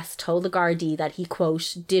his arrest told the Gardaí that he,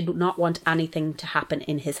 quote, did not want anything to happen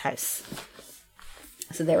in his house.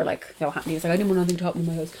 So they were like, no, he was like, I didn't want anything to happen in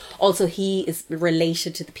my house. Also, he is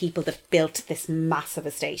related to the people that built this massive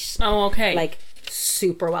estate. Oh, okay. Like,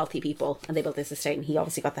 super wealthy people, and they built this estate, and he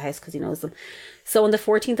obviously got the house because he knows them. So on the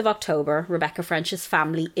 14th of October, Rebecca French's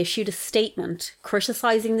family issued a statement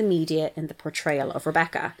criticising the media in the portrayal of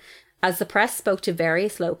Rebecca. As the press spoke to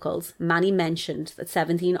various locals, many mentioned that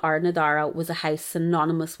 17 Ardnadara was a house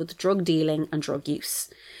synonymous with drug dealing and drug use.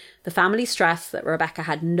 The family stressed that Rebecca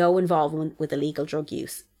had no involvement with illegal drug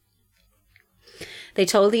use. They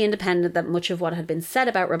told The Independent that much of what had been said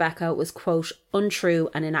about Rebecca was, quote, untrue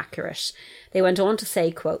and inaccurate. They went on to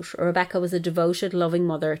say, quote, Rebecca was a devoted, loving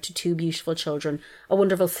mother to 2 beautiful children, a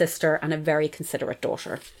wonderful sister and a very considerate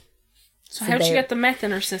daughter. So how'd she get the meth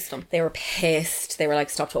in her system? They were pissed. They were like,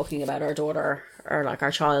 stop talking about our daughter or like our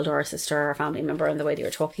child or our sister or our family member, and the way they were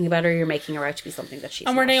talking about her, you're making her out to be something that she's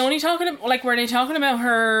And were not. they only talking about, like, were they talking about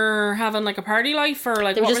her having like a party life, or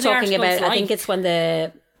like They were what just were the talking about, articles I think like? it's when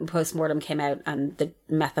the post-mortem came out and the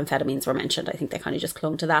methamphetamines were mentioned. I think they kind of just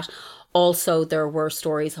clung to that. Also, there were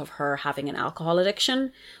stories of her having an alcohol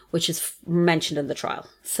addiction, which is mentioned in the trial.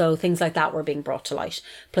 So things like that were being brought to light.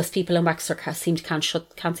 Plus, people in Wexford can't seem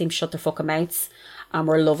to shut their fucking mouths, and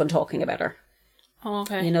were loving talking about her. Oh,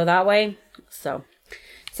 okay. You know, that way. So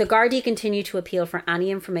Gardaí continue to appeal for any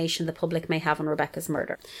information the public may have on Rebecca's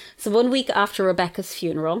murder. So 1 week after Rebecca's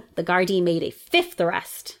funeral, the Gardaí made a fifth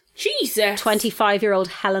arrest. Jesus. 25-year-old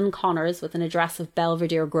Helen Connors with an address of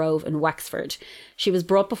Belvedere Grove in Wexford. She was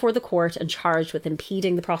brought before the court and charged with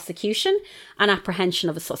impeding the prosecution and apprehension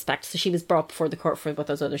of a suspect. So she was brought before the court for what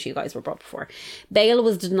those other two guys were brought before. Bail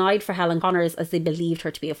was denied for Helen Connors as they believed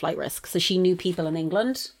her to be a flight risk. So she knew people in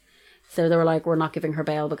England. So they were like, we're not giving her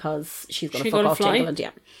bail because she's going to fuck off to England.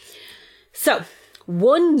 Yeah. So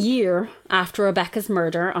 1 year after Rebecca's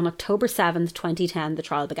murder, on October 7th, 2010, the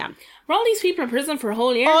trial began. Were all these people in prison for a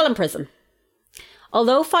whole year? All in prison.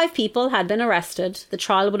 Although 5 people had been arrested, the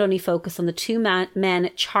trial would only focus on the 2 men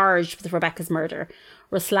charged with Rebecca's murder,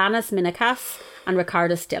 Ruslanas Minikas and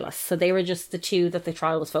Ricardas Dillas. So they were just the 2 that the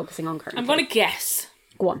trial was focusing on currently. I'm going to guess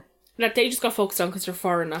Go on. that they just got focused on because they're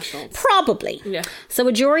foreign nationals. Probably. Yeah. So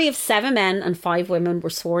a jury of 7 men and 5 women were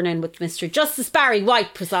sworn in, with Mr. Justice Barry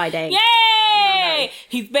White presiding. Yay!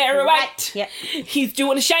 He's very right. Yeah. He's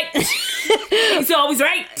doing a shite. He's always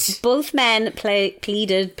right. Both men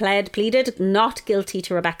pleaded not guilty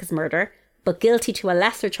to Rebecca's murder, but guilty to a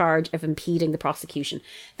lesser charge of impeding the prosecution.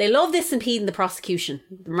 They love this impeding the prosecution.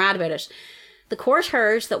 They're mad about it. The court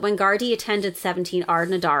heard that when Gardaí attended 17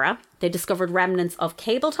 Ardnadara, they discovered remnants of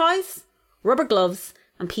cable ties, rubber gloves,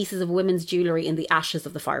 and pieces of women's jewellery in the ashes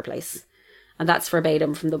of the fireplace. And that's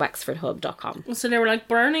verbatim from the wexfordhub.com. So they were like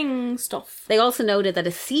burning stuff. They also noted that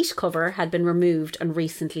a seat cover had been removed and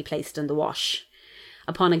recently placed in the wash.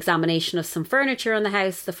 Upon examination of some furniture in the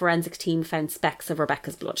house, the forensic team found specks of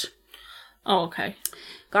Rebecca's blood. Oh, okay.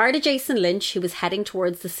 Garda Jason Lynch, who was heading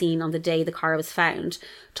towards the scene on the day the car was found,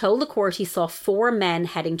 told the court he saw 4 men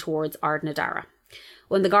heading towards Ardnadara.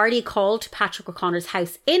 When the Gardaí called to Patrick O'Connor's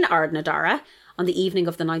house in Ardnadara on the evening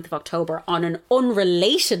of the 9th of October on an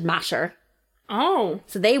unrelated matter... Oh.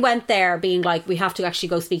 So they went there being like, we have to actually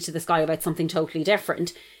go speak to this guy about something totally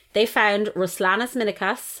different. They found Ruslanas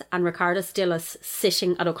Minikas and Ricardas Dillas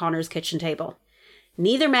sitting at O'Connor's kitchen table.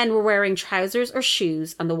 Neither men were wearing trousers or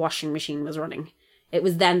shoes, and the washing machine was running. It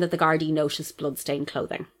was then that the Gardaí noticed bloodstained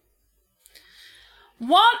clothing.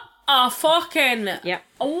 What a fucking... Yep.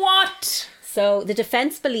 What? So the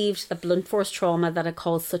defence believed that blunt force trauma that had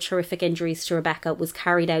caused such horrific injuries to Rebecca was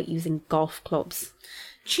carried out using golf clubs.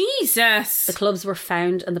 Jesus. The clubs were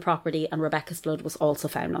found in the property, and Rebecca's blood was also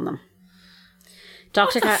found on them.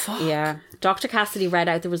 Dr. Cassidy read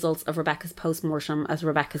out the results of Rebecca's post-mortem as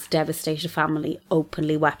Rebecca's devastated family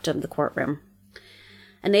openly wept in the courtroom.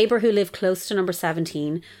 A neighbour who lived close to number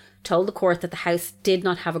 17 told the court that the house did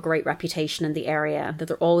not have a great reputation in the area and that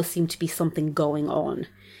there always seemed to be something going on.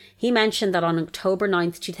 He mentioned that on October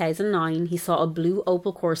 9th, 2009, he saw a blue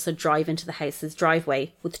Opel Corsa drive into the house's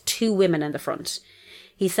driveway with 2 women in the front.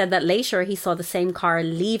 He said that later he saw the same car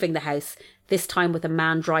leaving the house, this time with a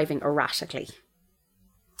man driving erratically.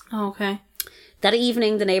 Oh, okay. That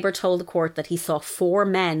evening, the neighbour told the court that he saw 4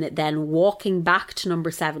 men then walking back to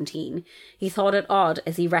number 17. He thought it odd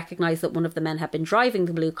as he recognised that one of the men had been driving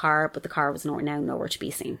the blue car, but the car was now nowhere to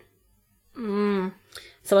be seen.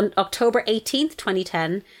 So on October 18th,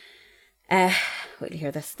 2010, wait till you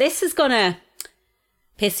hear this. This is going to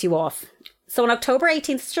piss you off. So on October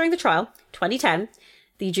 18th, during the trial, 2010,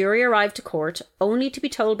 the jury arrived to court only to be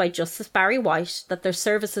told by Justice Barry White that their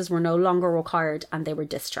services were no longer required and they were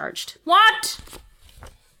discharged. What?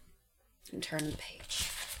 Turn the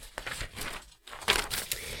page.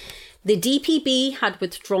 The DPB had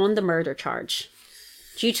withdrawn the murder charge.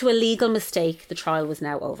 Due to a legal mistake, the trial was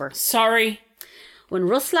now over. Sorry. When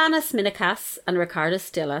Ruslanas Minikas and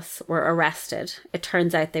Ricardas Dillas were arrested, it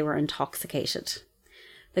turns out they were intoxicated.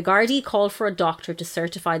 The Gardaí called for a doctor to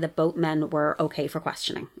certify that both men were okay for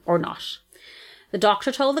questioning, or not. The doctor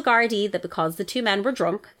told the Gardaí that because the 2 men were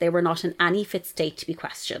drunk, they were not in any fit state to be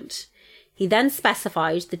questioned. He then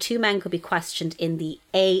specified the 2 men could be questioned in the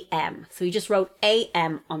AM. So he just wrote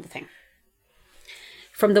AM on the thing.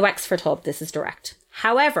 From the Wexford Hub, this is direct.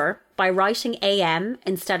 However, by writing AM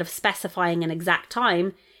instead of specifying an exact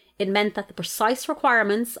time, it meant that the precise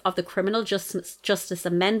requirements of the Criminal Justice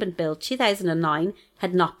Amendment Bill 2009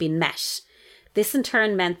 had not been met. This in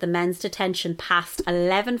turn meant the men's detention past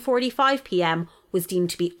 11:45 p.m. was deemed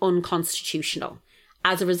to be unconstitutional.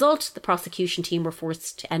 As a result, the prosecution team were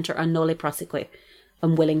forced to enter a nolle prosequi,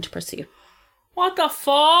 unwilling to pursue. What the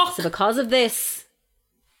fuck? So because of this,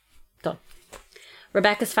 done.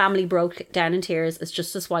 Rebecca's family broke down in tears as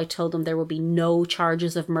Justice White told them there would be no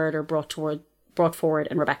charges of murder brought forward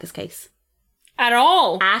in Rebecca's case. At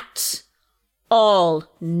all? At all.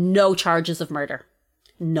 No charges of murder.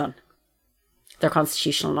 None. Their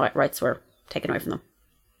constitutional rights were taken away from them.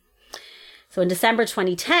 So in December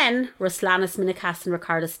 2010, Ruslanis Minikas and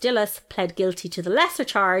Ricardas Dillas pled guilty to the lesser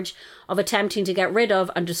charge of attempting to get rid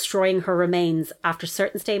of and destroying her remains after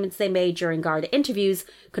certain statements they made during Garda interviews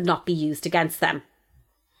could not be used against them.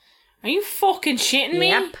 Are you fucking shitting me?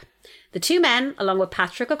 Yep. The two men, along with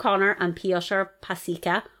Patrick O'Connor and Piotr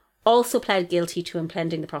Pasika, also pled guilty to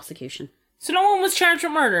impeding the prosecution. So no one was charged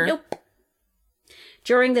with murder? Nope.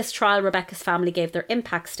 During this trial, Rebecca's family gave their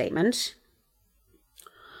impact statement.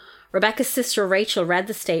 Rebecca's sister Rachel read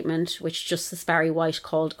the statement, which Justice Barry White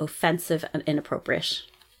called offensive and inappropriate.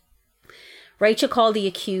 Rachel called the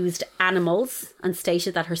accused animals and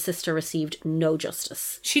stated that her sister received no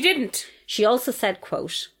justice. She didn't. She also said,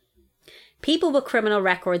 quote, "People with criminal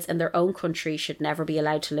records in their own country should never be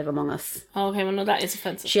allowed to live among us." Okay, well, no, that is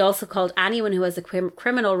offensive. She also called anyone who has a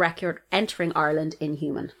criminal record entering Ireland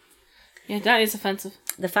inhuman. Yeah, that is offensive.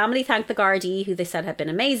 The family thanked the Gardaí, who they said had been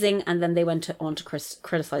amazing, and then they went on to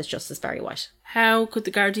criticise Justice Barry White. How could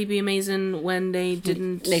the Gardaí be amazing when they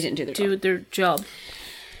didn't do their job?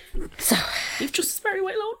 So, Leave Justice Barry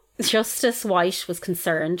White alone. Justice White was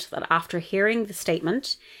concerned that after hearing the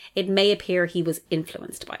statement, it may appear he was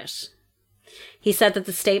influenced by it. He said that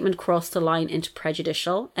the statement crossed the line into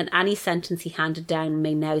prejudicial, and any sentence he handed down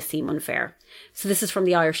may now seem unfair. So this is from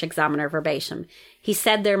the Irish Examiner verbatim. He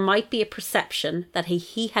said there might be a perception that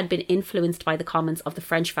he had been influenced by the comments of the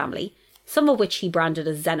French family, some of which he branded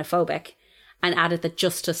as xenophobic, and added that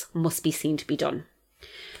justice must be seen to be done.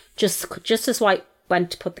 Justice White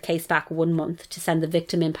went to put the case back 1 month to send the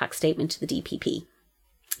victim impact statement to the DPP,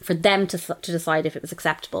 for them to decide if it was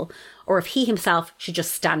acceptable, or if he himself should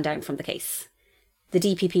just stand down from the case. The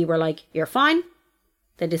DPP were like, "You're fine."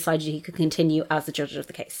 They decided he could continue as the judge of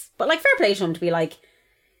the case. But fair play to him to be like,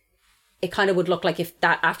 it kind of would look like if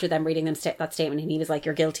that, after them reading them that statement, and he was like,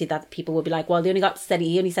 "You're guilty," that people would be like, well, he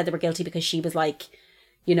only said they were guilty because she was like,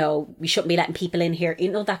 we shouldn't be letting people in here.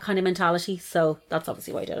 That kind of mentality. So that's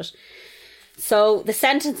obviously why he did it. So the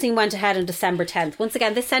sentencing went ahead on December 10th. Once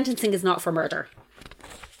again, this sentencing is not for murder.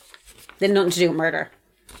 They had nothing to do with murder.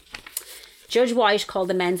 Judge White called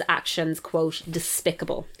the men's actions, quote,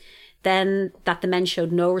 despicable. Then that the men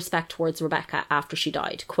showed no respect towards Rebecca after she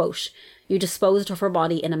died. Quote, "You disposed of her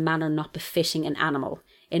body in a manner not befitting an animal.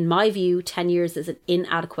 In my view, 10 years is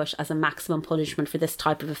inadequate as a maximum punishment for this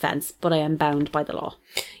type of offence, but I am bound by the law."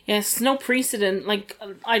 Yes, no precedent.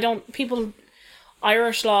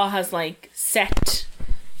 Irish law has set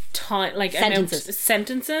time,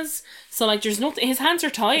 sentences. So there's nothing. His hands are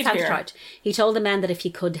tied. His hands are tied. He told the men that if he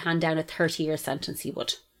could hand down a 30-year sentence, he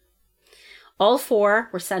would. All four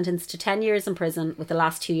were sentenced to 10 years in prison, with the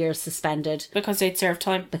last 2 years suspended because they'd served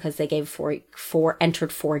time. Because they gave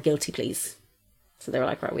entered four guilty pleas. So they were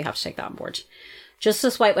like, right, we have to take that on board.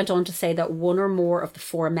 Justice White went on to say that one or more of the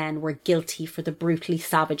four men were guilty for the brutally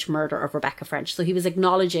savage murder of Rebecca French. So he was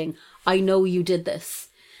acknowledging, I know you did this,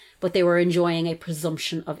 but they were enjoying a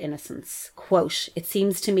presumption of innocence. Quote, "It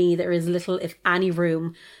seems to me there is little, if any,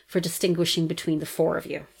 room for distinguishing between the four of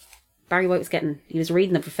you." Barry White was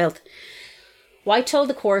reading them for filth. White told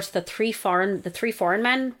the court that the three foreign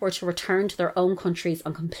men were to return to their own countries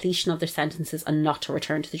on completion of their sentences and not to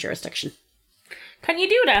return to the jurisdiction. Can you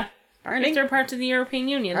do that? Apparently. If they're part of the European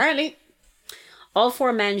Union. Apparently. All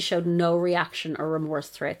four men showed no reaction or remorse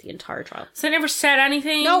throughout the entire trial. So they never said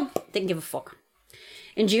anything? Nope. Didn't give a fuck.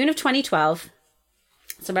 In June of 2012,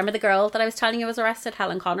 so remember the girl that I was telling you was arrested,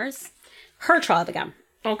 Helen Connors? Her trial began.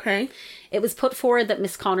 Okay. It was put forward that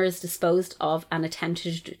Miss Connors disposed of and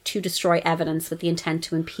attempted to destroy evidence with the intent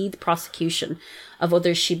to impede the prosecution of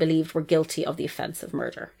others she believed were guilty of the offence of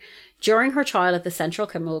murder. During her trial at the Central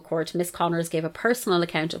Criminal Court, Miss Connors gave a personal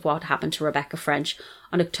account of what happened to Rebecca French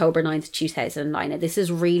on October 9th, 2009. And this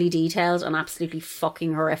is really detailed and absolutely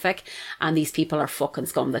fucking horrific, and these people are fucking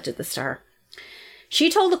scum that did this to her. She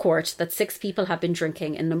told the court that 6 people had been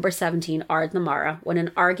drinking in number 17 Ard na Mara when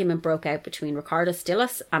an argument broke out between Ricardas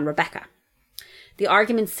Dillas and Rebecca. The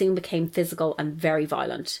argument soon became physical and very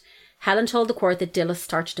violent. Helen told the court that Dillas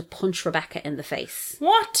started to punch Rebecca in the face.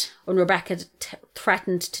 What? When Rebecca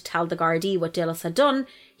threatened to tell the Gardaí what Dillas had done,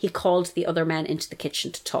 he called the other men into the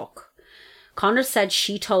kitchen to talk. Connors said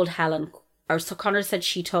she told Helen, so Connor said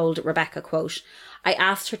she told Rebecca, quote, I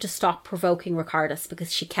asked her to stop provoking Ricardus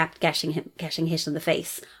because she kept getting hit in the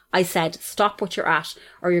face. I said, stop what you're at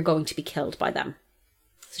or you're going to be killed by them.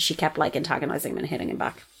 So she kept like antagonising him and hitting him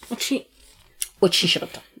back. Which she should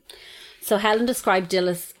have done. So Helen described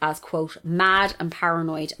Dillis as, quote, mad and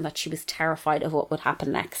paranoid and that she was terrified of what would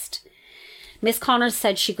happen next. Miss Connors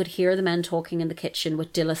said she could hear the men talking in the kitchen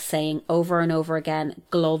with Dillis saying over and over again,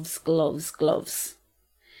 gloves, gloves, gloves.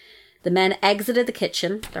 The men exited the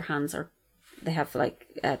kitchen. They have like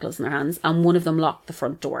gloves in their hands, and one of them locked the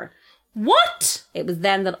front door. What? It was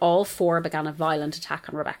then that all four began a violent attack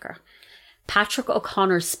on Rebecca. Patrick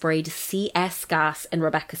O'Connor sprayed CS gas in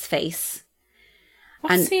Rebecca's face.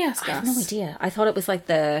 What's CS gas? I have no idea. I thought it was like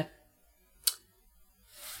is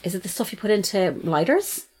it the stuff you put into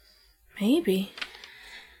lighters? Maybe.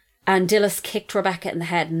 And Dillis kicked Rebecca in the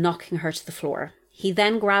head, knocking her to the floor. He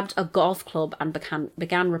then grabbed a golf club and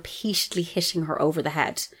began repeatedly hitting her over the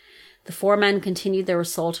head. The four men continued their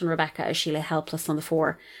assault on Rebecca as she lay helpless on the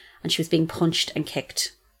floor, and she was being punched and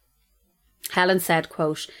kicked. Helen said,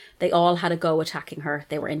 quote, they all had a go attacking her.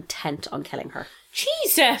 They were intent on killing her.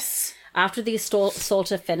 Jesus! After the assault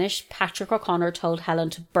had finished, Patrick O'Connor told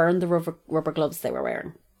Helen to burn the rubber gloves they were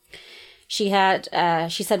wearing. She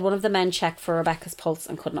said one of the men checked for Rebecca's pulse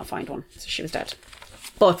and could not find one, so she was dead.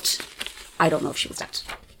 But I don't know if she was dead.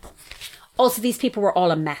 Also, these people were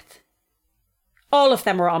all on meth. All of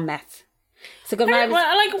them were on meth. So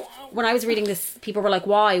when I was reading this, people were like,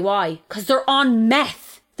 why? Because they're on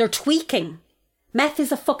meth. They're tweaking. Meth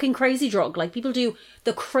is a fucking crazy drug. Like, people do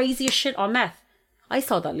the craziest shit on meth. I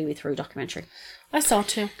saw that Louis Theroux documentary. I saw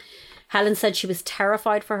too. Helen said she was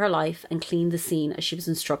terrified for her life and cleaned the scene as she was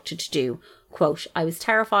instructed to do. Quote, I was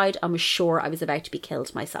terrified and was sure I was about to be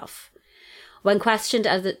killed myself. When questioned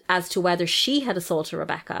as to whether she had assaulted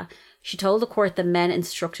Rebecca, she told the court the men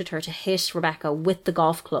instructed her to hit Rebecca with the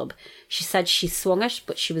golf club. She said she swung it,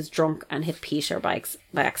 but she was drunk and hit Peter by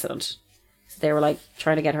accident. So they were like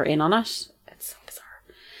trying to get her in on it. It's so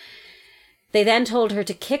bizarre. They then told her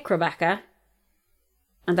to kick Rebecca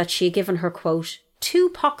and that she had given her, quote, 2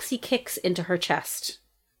 poxy kicks into her chest.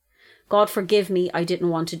 God forgive me, I didn't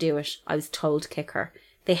want to do it. I was told to kick her.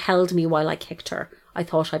 They held me while I kicked her. I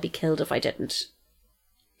thought I'd be killed if I didn't.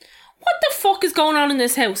 What the fuck is going on in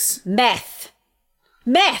this house? Meth.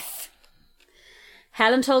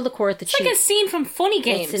 Helen told the court that it's like a scene from Funny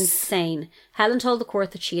Games. It's insane. Helen told the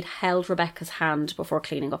court that she had held Rebecca's hand before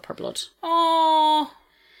cleaning up her blood. Oh.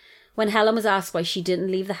 When Helen was asked why she didn't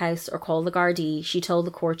leave the house or call the Gardaí, she told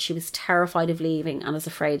the court she was terrified of leaving and was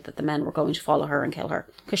afraid that the men were going to follow her and kill her,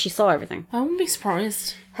 because she saw everything. I wouldn't be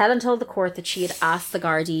surprised. Helen told the court that she had asked the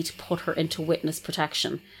Gardaí to put her into witness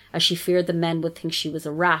protection, as she feared the men would think she was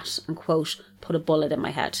a rat and, quote, put a bullet in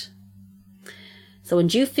my head. So on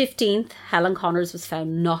June 15th, Helen Connors was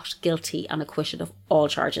found not guilty and acquitted of all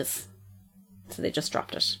charges. So they just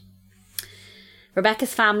dropped it.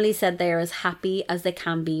 Rebecca's family said they are as happy as they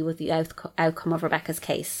can be with the outcome of Rebecca's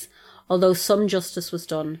case. Although some justice was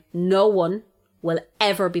done, no one will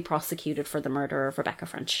ever be prosecuted for the murder of Rebecca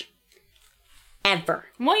French. Ever.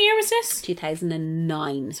 What year was this?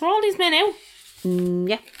 2009. So are all these men out?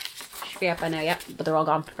 Yeah. Should be out by now, yeah. But they're all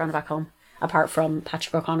gone. They're gone back home. Apart from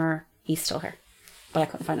Patrick O'Connor, he's still here. But I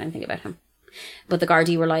couldn't find anything about him. But the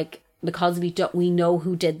Gardaí were like, because we know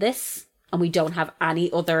who did this and we don't have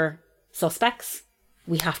any other suspects,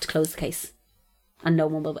 we have to close the case. And no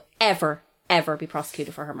one will ever be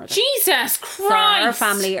prosecuted for her murder. Jesus Christ! So our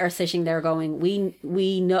family are sitting there going,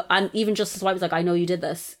 we know, and even Justice White was like, I know you did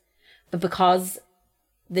this, but because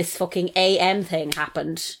this fucking AM thing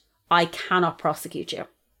happened, I cannot prosecute you.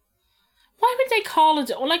 Why would they call it?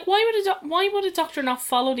 Like, why would a doctor not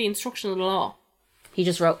follow the instruction of the law? He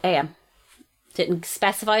just wrote AM. Didn't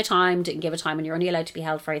specify a time, didn't give a time, and you're only allowed to be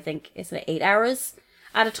held for, I think, isn't it 8 hours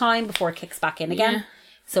at a time before it kicks back in again. Yeah.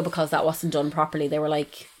 So because that wasn't done properly, they were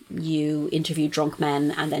like, you interviewed drunk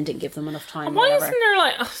men and then didn't give them enough time. Why isn't there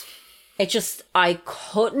like... Ugh. It just, I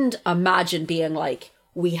couldn't imagine being like,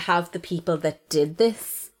 we have the people that did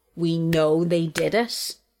this. We know they did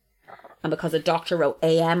it. And because a doctor wrote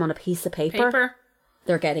AM on a piece of paper.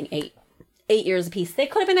 They're getting 8 years apiece. They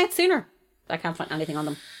could have been out sooner. I can't find anything on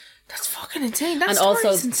them. That's fucking insane. That's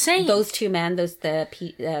also insane. Those 2 men,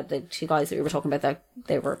 the 2 guys that we were talking about, that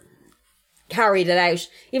they were carried it out,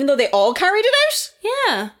 even though they all carried it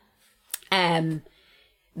out. Yeah.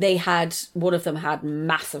 They had, one of them had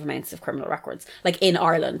massive amounts of criminal records, like in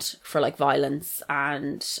Ireland, for like violence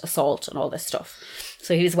and assault and all this stuff.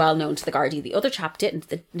 So he was well known to the Gardaí. The other chap didn't.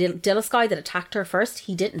 The Dillis guy that attacked her first,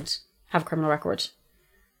 he didn't have a criminal record.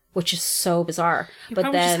 which is so bizarre. But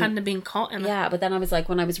Probably just then, hadn't been caught in it. yeah, but then I was like,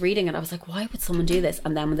 when I was reading it, I was like, why would someone do this?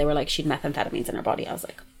 And then when they were like, she'd methamphetamines in her body, I was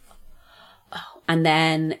like, oh. And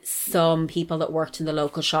then some people that worked in the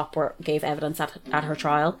local shop gave evidence at her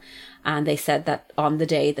trial. And they said that on the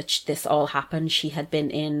day that this all happened, she had been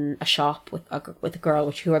in a shop with a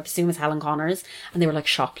girl, who I presume is Helen Connors, and they were like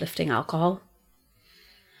shoplifting alcohol.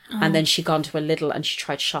 Oh. And then she gone to a Lidl and she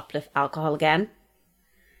tried to shoplift alcohol again.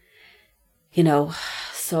 You know,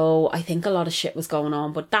 so I think a lot of shit was going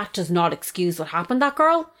on, but that does not excuse what happened to that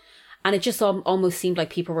girl. And it just almost seemed like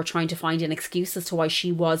people were trying to find an excuse as to why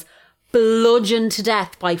she was bludgeoned to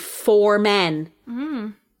death by 4 men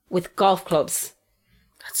with golf clubs.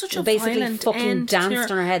 That's such a basically violent fucking end danced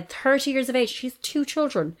to on her head. 30 years of age. She has 2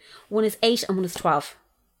 children. One is 8 and one is 12.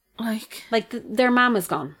 Like their mum is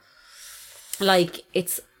gone. Like,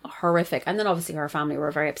 it's horrific. And then obviously her family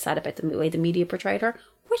were very upset about the way the media portrayed her,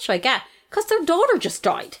 which I get, because their daughter just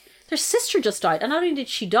died. Their sister just died. And not only did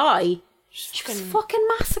she die, she was fucking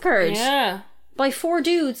massacred. Yeah. By 4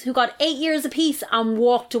 dudes who got 8 years apiece and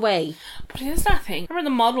walked away. But here's that thing. Remember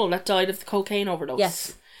the model that died of the cocaine overdose?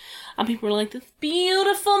 Yes. And people were like, this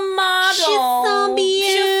beautiful model. She's so beautiful.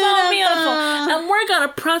 She's so beautiful. And we're going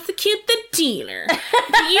to prosecute the dealer.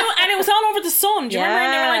 And it was all over the Sun. Do you remember?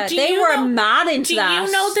 And they were like, they were mad into that. Do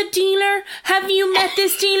you know the dealer? Have you met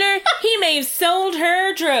this dealer? He may have sold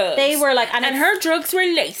her drugs. They were like... And her drugs were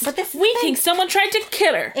laced. But this we think someone tried to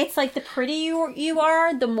kill her. It's like the prettier you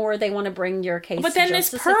are, the more they want to bring your case But then to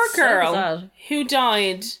this justice. poor It's so girl sad. who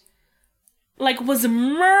died, like, was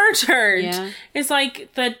murdered. Yeah. It's like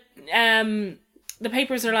the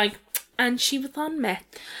papers are like, and she was on meth,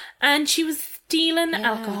 and she was stealing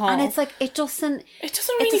alcohol, and it's like it doesn't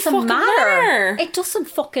really fucking matter. It doesn't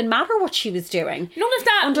fucking matter what she was doing. None of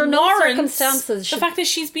that under no warrants circumstances the fact that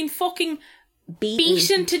she's been fucking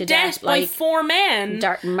beaten to death by like, 4 men,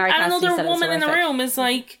 Mary and Cassidy another said woman in the horrific. room is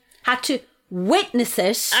like had to witness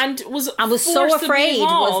it and was so forcibly afraid.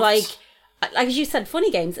 involved. Was like as you said,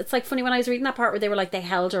 funny games. It's like funny when I was reading that part where they were like they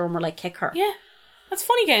held her and were like kick her. Yeah, that's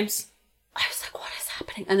funny games. I was like, what is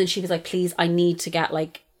happening? And then she was like, please, I need to get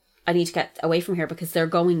away from here because they're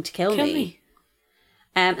going to kill me.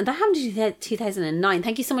 And that happened in 2009.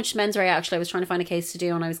 Thank you so much to Mens Rea. Actually, I was trying to find a case to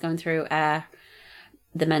do and I was going through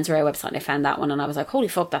the Mens Rea website and I found that one and I was like, holy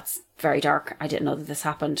fuck, that's very dark. I didn't know that this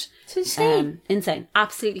happened. It's insane. Insane.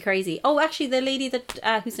 Absolutely crazy. Oh, actually, the lady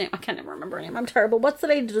that, whose name, I can't even remember her name. I'm terrible. What's the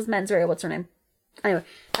lady that does Mens Rea? What's her name? Anyway,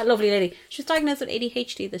 that lovely lady. She was diagnosed with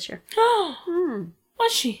ADHD this year.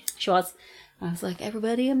 Was she? She was. I was like,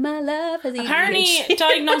 everybody in my life has ADHD. Apparently,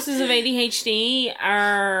 diagnoses of ADHD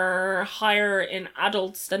are higher in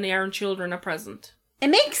adults than they are in children at present. It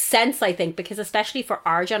makes sense, I think, because especially for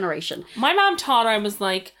our generation. My mom thought I was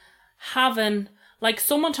like having... Like,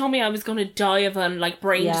 someone told me I was going to die of a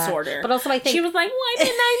brain disorder. But also, I think... She was like, why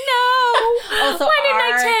didn't I know? Also, why didn't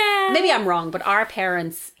I tell? Maybe I'm wrong, but our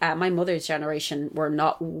parents, my mother's generation, were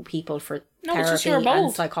not people for it's just therapy you're bold.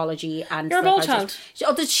 and psychology. And You're a bold child.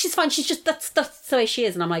 She's fine. She's just... That's the way she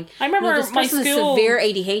is. And I'm like... I remember this my person school... has severe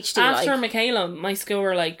ADHD. After Michaela, my school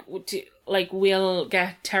were like, we'll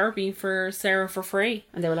get therapy for Sarah for free.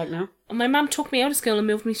 And they were like, no. And my mum took me out of school and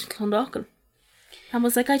moved me to Clondalkin. And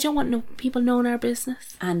was like, I don't want no people knowing our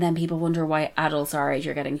business. And then people wonder why adults our age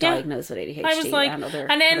are getting diagnosed with ADHD. I was like, and other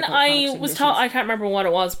and then I was taught, I can't remember what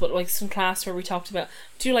it was, but like some class where we talked about,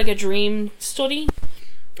 do like a dream study.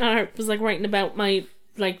 And I was like writing about my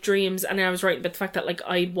like dreams, and I was writing about the fact that like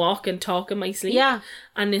I'd walk and talk in my sleep. Yeah.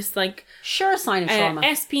 And this like sure sign of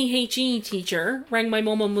trauma. SPHE teacher rang my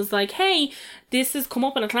mum and was like, hey, this has come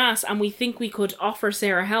up in a class and we think we could offer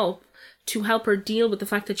Sarah help to help her deal with the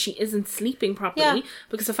fact that she isn't sleeping properly,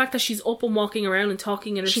 because the fact that she's up and walking around and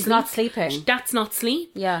talking in her She's sleep, not sleeping. that's not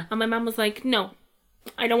sleep. Yeah. And my mum was like, no,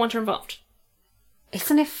 I don't want her involved.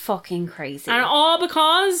 Isn't it fucking crazy? And all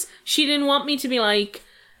because she didn't want me to be like,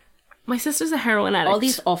 my sister's a heroin addict. All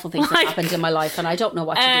these awful things have happened in my life and I don't know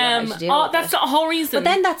what to do or how to deal with that's it. the whole reason. But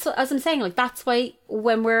then that's, as I'm saying, like that's why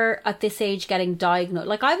when we're at this age getting diagnosed,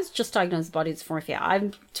 like I was just diagnosed with body dysmorphia.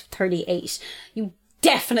 I'm 38. You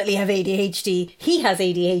definitely have ADHD. He has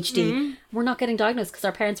ADHD. We're not getting diagnosed because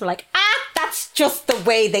our parents were like, that's just the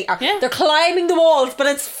way they are. Yeah. They're climbing the walls, but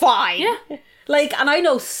it's fine. Yeah. Like, and I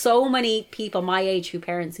know so many people my age whose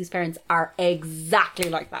parents are exactly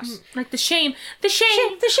like that. Like the shame. The shame.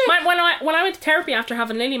 When I went to therapy after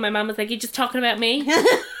having Lily, my mum was like, you're just talking about me.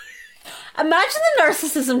 Imagine the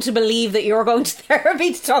narcissism to believe that you're going to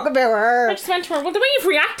therapy to talk about her. I just went to her, well, the way you've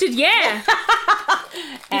reacted, yeah.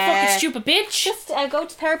 You fucking stupid bitch. Just go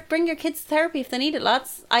to therapy. Bring your kids to therapy if they need it,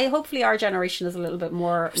 lads. Hopefully our generation is a little bit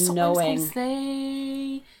more knowing.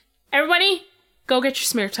 Say, everybody, Go get your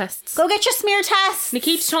smear tests. Go get your smear tests.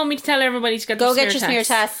 Nikita told me to tell everybody to Go get your smear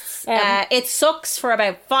tests. It sucks for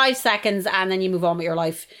about 5 seconds and then you move on with your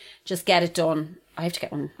life. Just get it done. I have to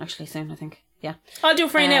get one actually soon, I think. Yeah. I'll do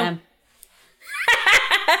it for you now.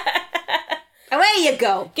 Away you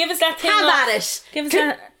go. Give us that thing. Have at it. Give us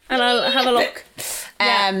that and I'll have a look.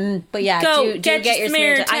 But yeah, Go, do get get your your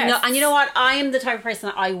smear smear tests. I know, tests. and you know what? I am the type of person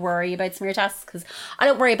that I worry about smear tests because I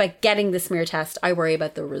don't worry about getting the smear test. I worry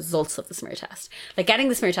about the results of the smear test. Like getting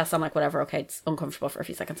the smear test, I'm like, whatever, okay, it's uncomfortable for a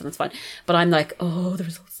few seconds and it's fine. But I'm like, oh, the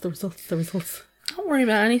results. Don't worry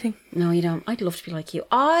about anything. No, you don't. I'd love to be like you.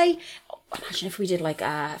 Imagine if we did like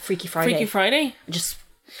a Freaky Friday. Freaky Friday? Just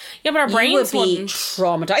Yeah, but our you would brains be wouldn't.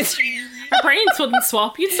 traumatized. Our brains wouldn't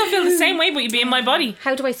swap. You'd still feel the same way, but you'd be in my body.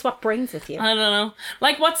 How do I swap brains with you? I don't know.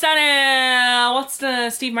 Like, what's that? What's the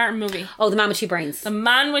Steve Martin movie? Oh, The Man with Two Brains. The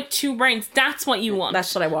Man with Two Brains. That's what you want.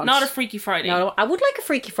 That's what I want. Not a Freaky Friday. No, I would like a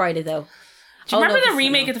Freaky Friday though. Do you remember the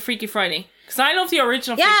remake of the Freaky Friday? Because I love the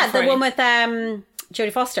original Freaky Yeah, Friday. the one with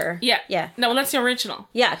Jodie Foster. Yeah. No, well, that's the original.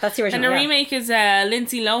 Yeah, that's the original. And the yeah. remake is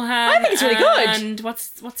Lindsay Lohan. I think it's really good. And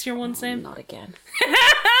what's your one's name? Not again.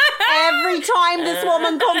 Every time this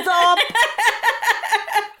woman comes up.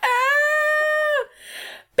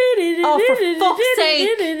 Oh, for fuck's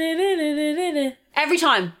sake. Every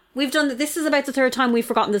time. We've done this is about the third time we've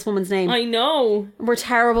forgotten this woman's name. I know. We're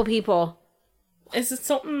terrible people. Is it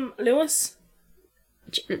something Lewis?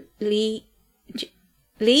 Lee?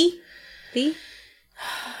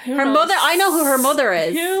 Her mother, I know who her mother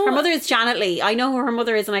is. Who? Her mother is Janet Leigh. I know who her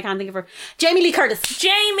mother is and I can't think of her. Jamie Lee Curtis.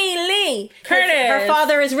 Jamie Lee Curtis. Her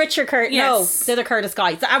father is Richard Curtis. Yes. No, the other Curtis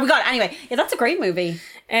guy. So, we got it. Anyway, yeah, that's a great movie.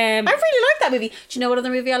 I really like that movie. Do you know what other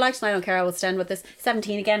movie I liked? And I don't care. I will stand with this.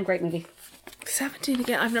 17 again. Great movie. 17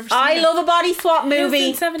 again. I've never seen I it. love a body swap Who's movie.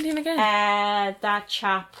 in 17 again. That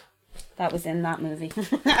chap that was in that movie.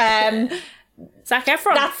 Zac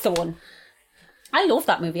Efron. That's the one. I love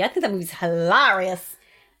that movie. I think that movie's hilarious.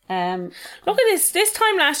 Look at this. This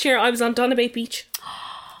time last year, I was on Donabate Beach.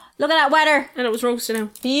 Look at that weather. And it was roasting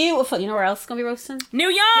out. Beautiful. You know where else it's going to be roasting? New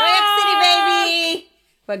York! New York City, baby!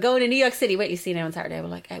 We're going to New York City. Wait till you see now on Saturday. We're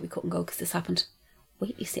like, we couldn't go because this happened. Wait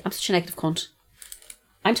till you see. I'm such a negative cunt.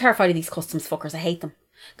 I'm terrified of these customs fuckers. I hate them.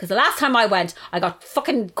 Because the last time I went, I got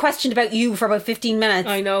fucking questioned about you for about 15 minutes.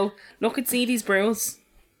 I know. Look at Edie's brows.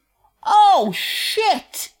 Oh,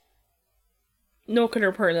 shit! Look at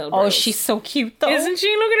her poor little Oh, brows. she's so cute, though. Isn't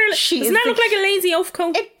she? Look at her. She Doesn't is that look the- like a lazy oaf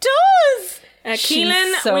coat? It does!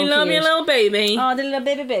 Keelan, so we love cute. you, little baby. Oh, the little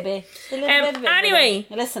baby. The little baby. Anyway,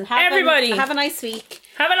 listen, everybody, have a nice week.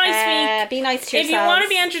 Have a nice week. Be nice to If yourselves. you want to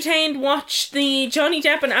be entertained, watch the Johnny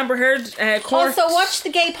Depp and Amber Heard court. Also, watch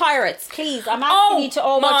The Gay Pirates, please. I'm asking you to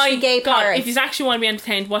all watch The Gay God, Pirates. if you actually want to be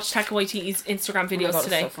entertained, watch Taika Waititi's Instagram videos Oh my God,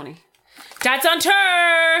 today. it's so funny. Dad's on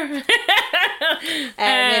tour.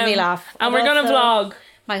 Made me laugh. And we're gonna vlog.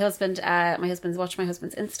 My husband's watch my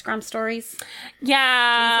husband's Instagram stories.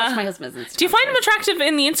 Yeah. Watch my husband's Instagram. Do you find him attractive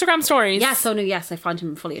in the Instagram stories? Yes, yes, I find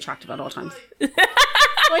him fully attractive at all times. What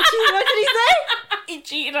did he say? He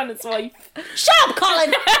cheated on his wife. Shut up,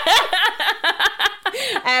 Colin.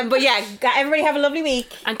 But yeah, everybody have a lovely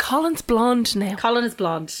week. And Colin's blonde now. Colin is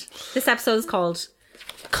blonde. This episode is called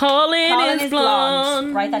Colin is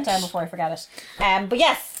blonde. Write that down before I forget it. But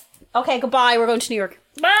yes. Okay, goodbye. We're going to New York.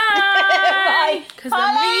 Bye. Bye. Because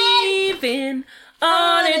I'm leaving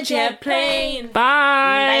on a jet plane.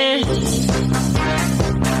 Bye.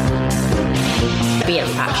 Beer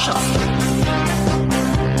fashion.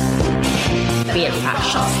 Beer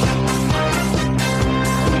fashion.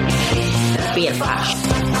 Beer fashion.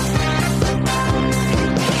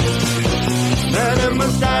 None of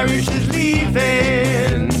most Irish is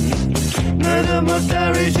leaving. None of most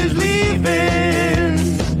Irish is leaving.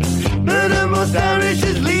 None of most Irish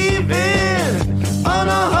is leaving on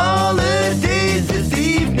a holiday this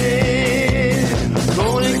evening.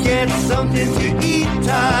 Going to get something to eat.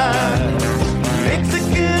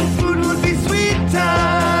 Mexican food would be sweeter.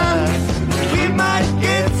 We might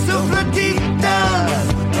get some flatitas,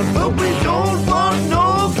 but we don't want no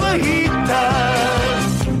fajitas.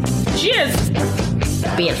 Cheers.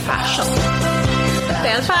 Belfast.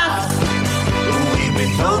 Belfast. We've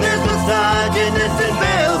been told there's misogynists in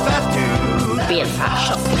Belfast too.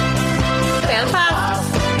 Belfast. Belfast.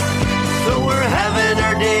 So we're having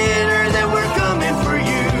our dinner, then we're coming for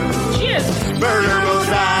you. Cheers. Murder most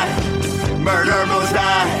I, murder most I,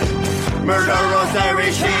 murder most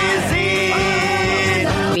Irish is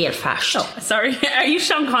in. Belfast. Sorry, are you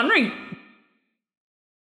Sean Connery?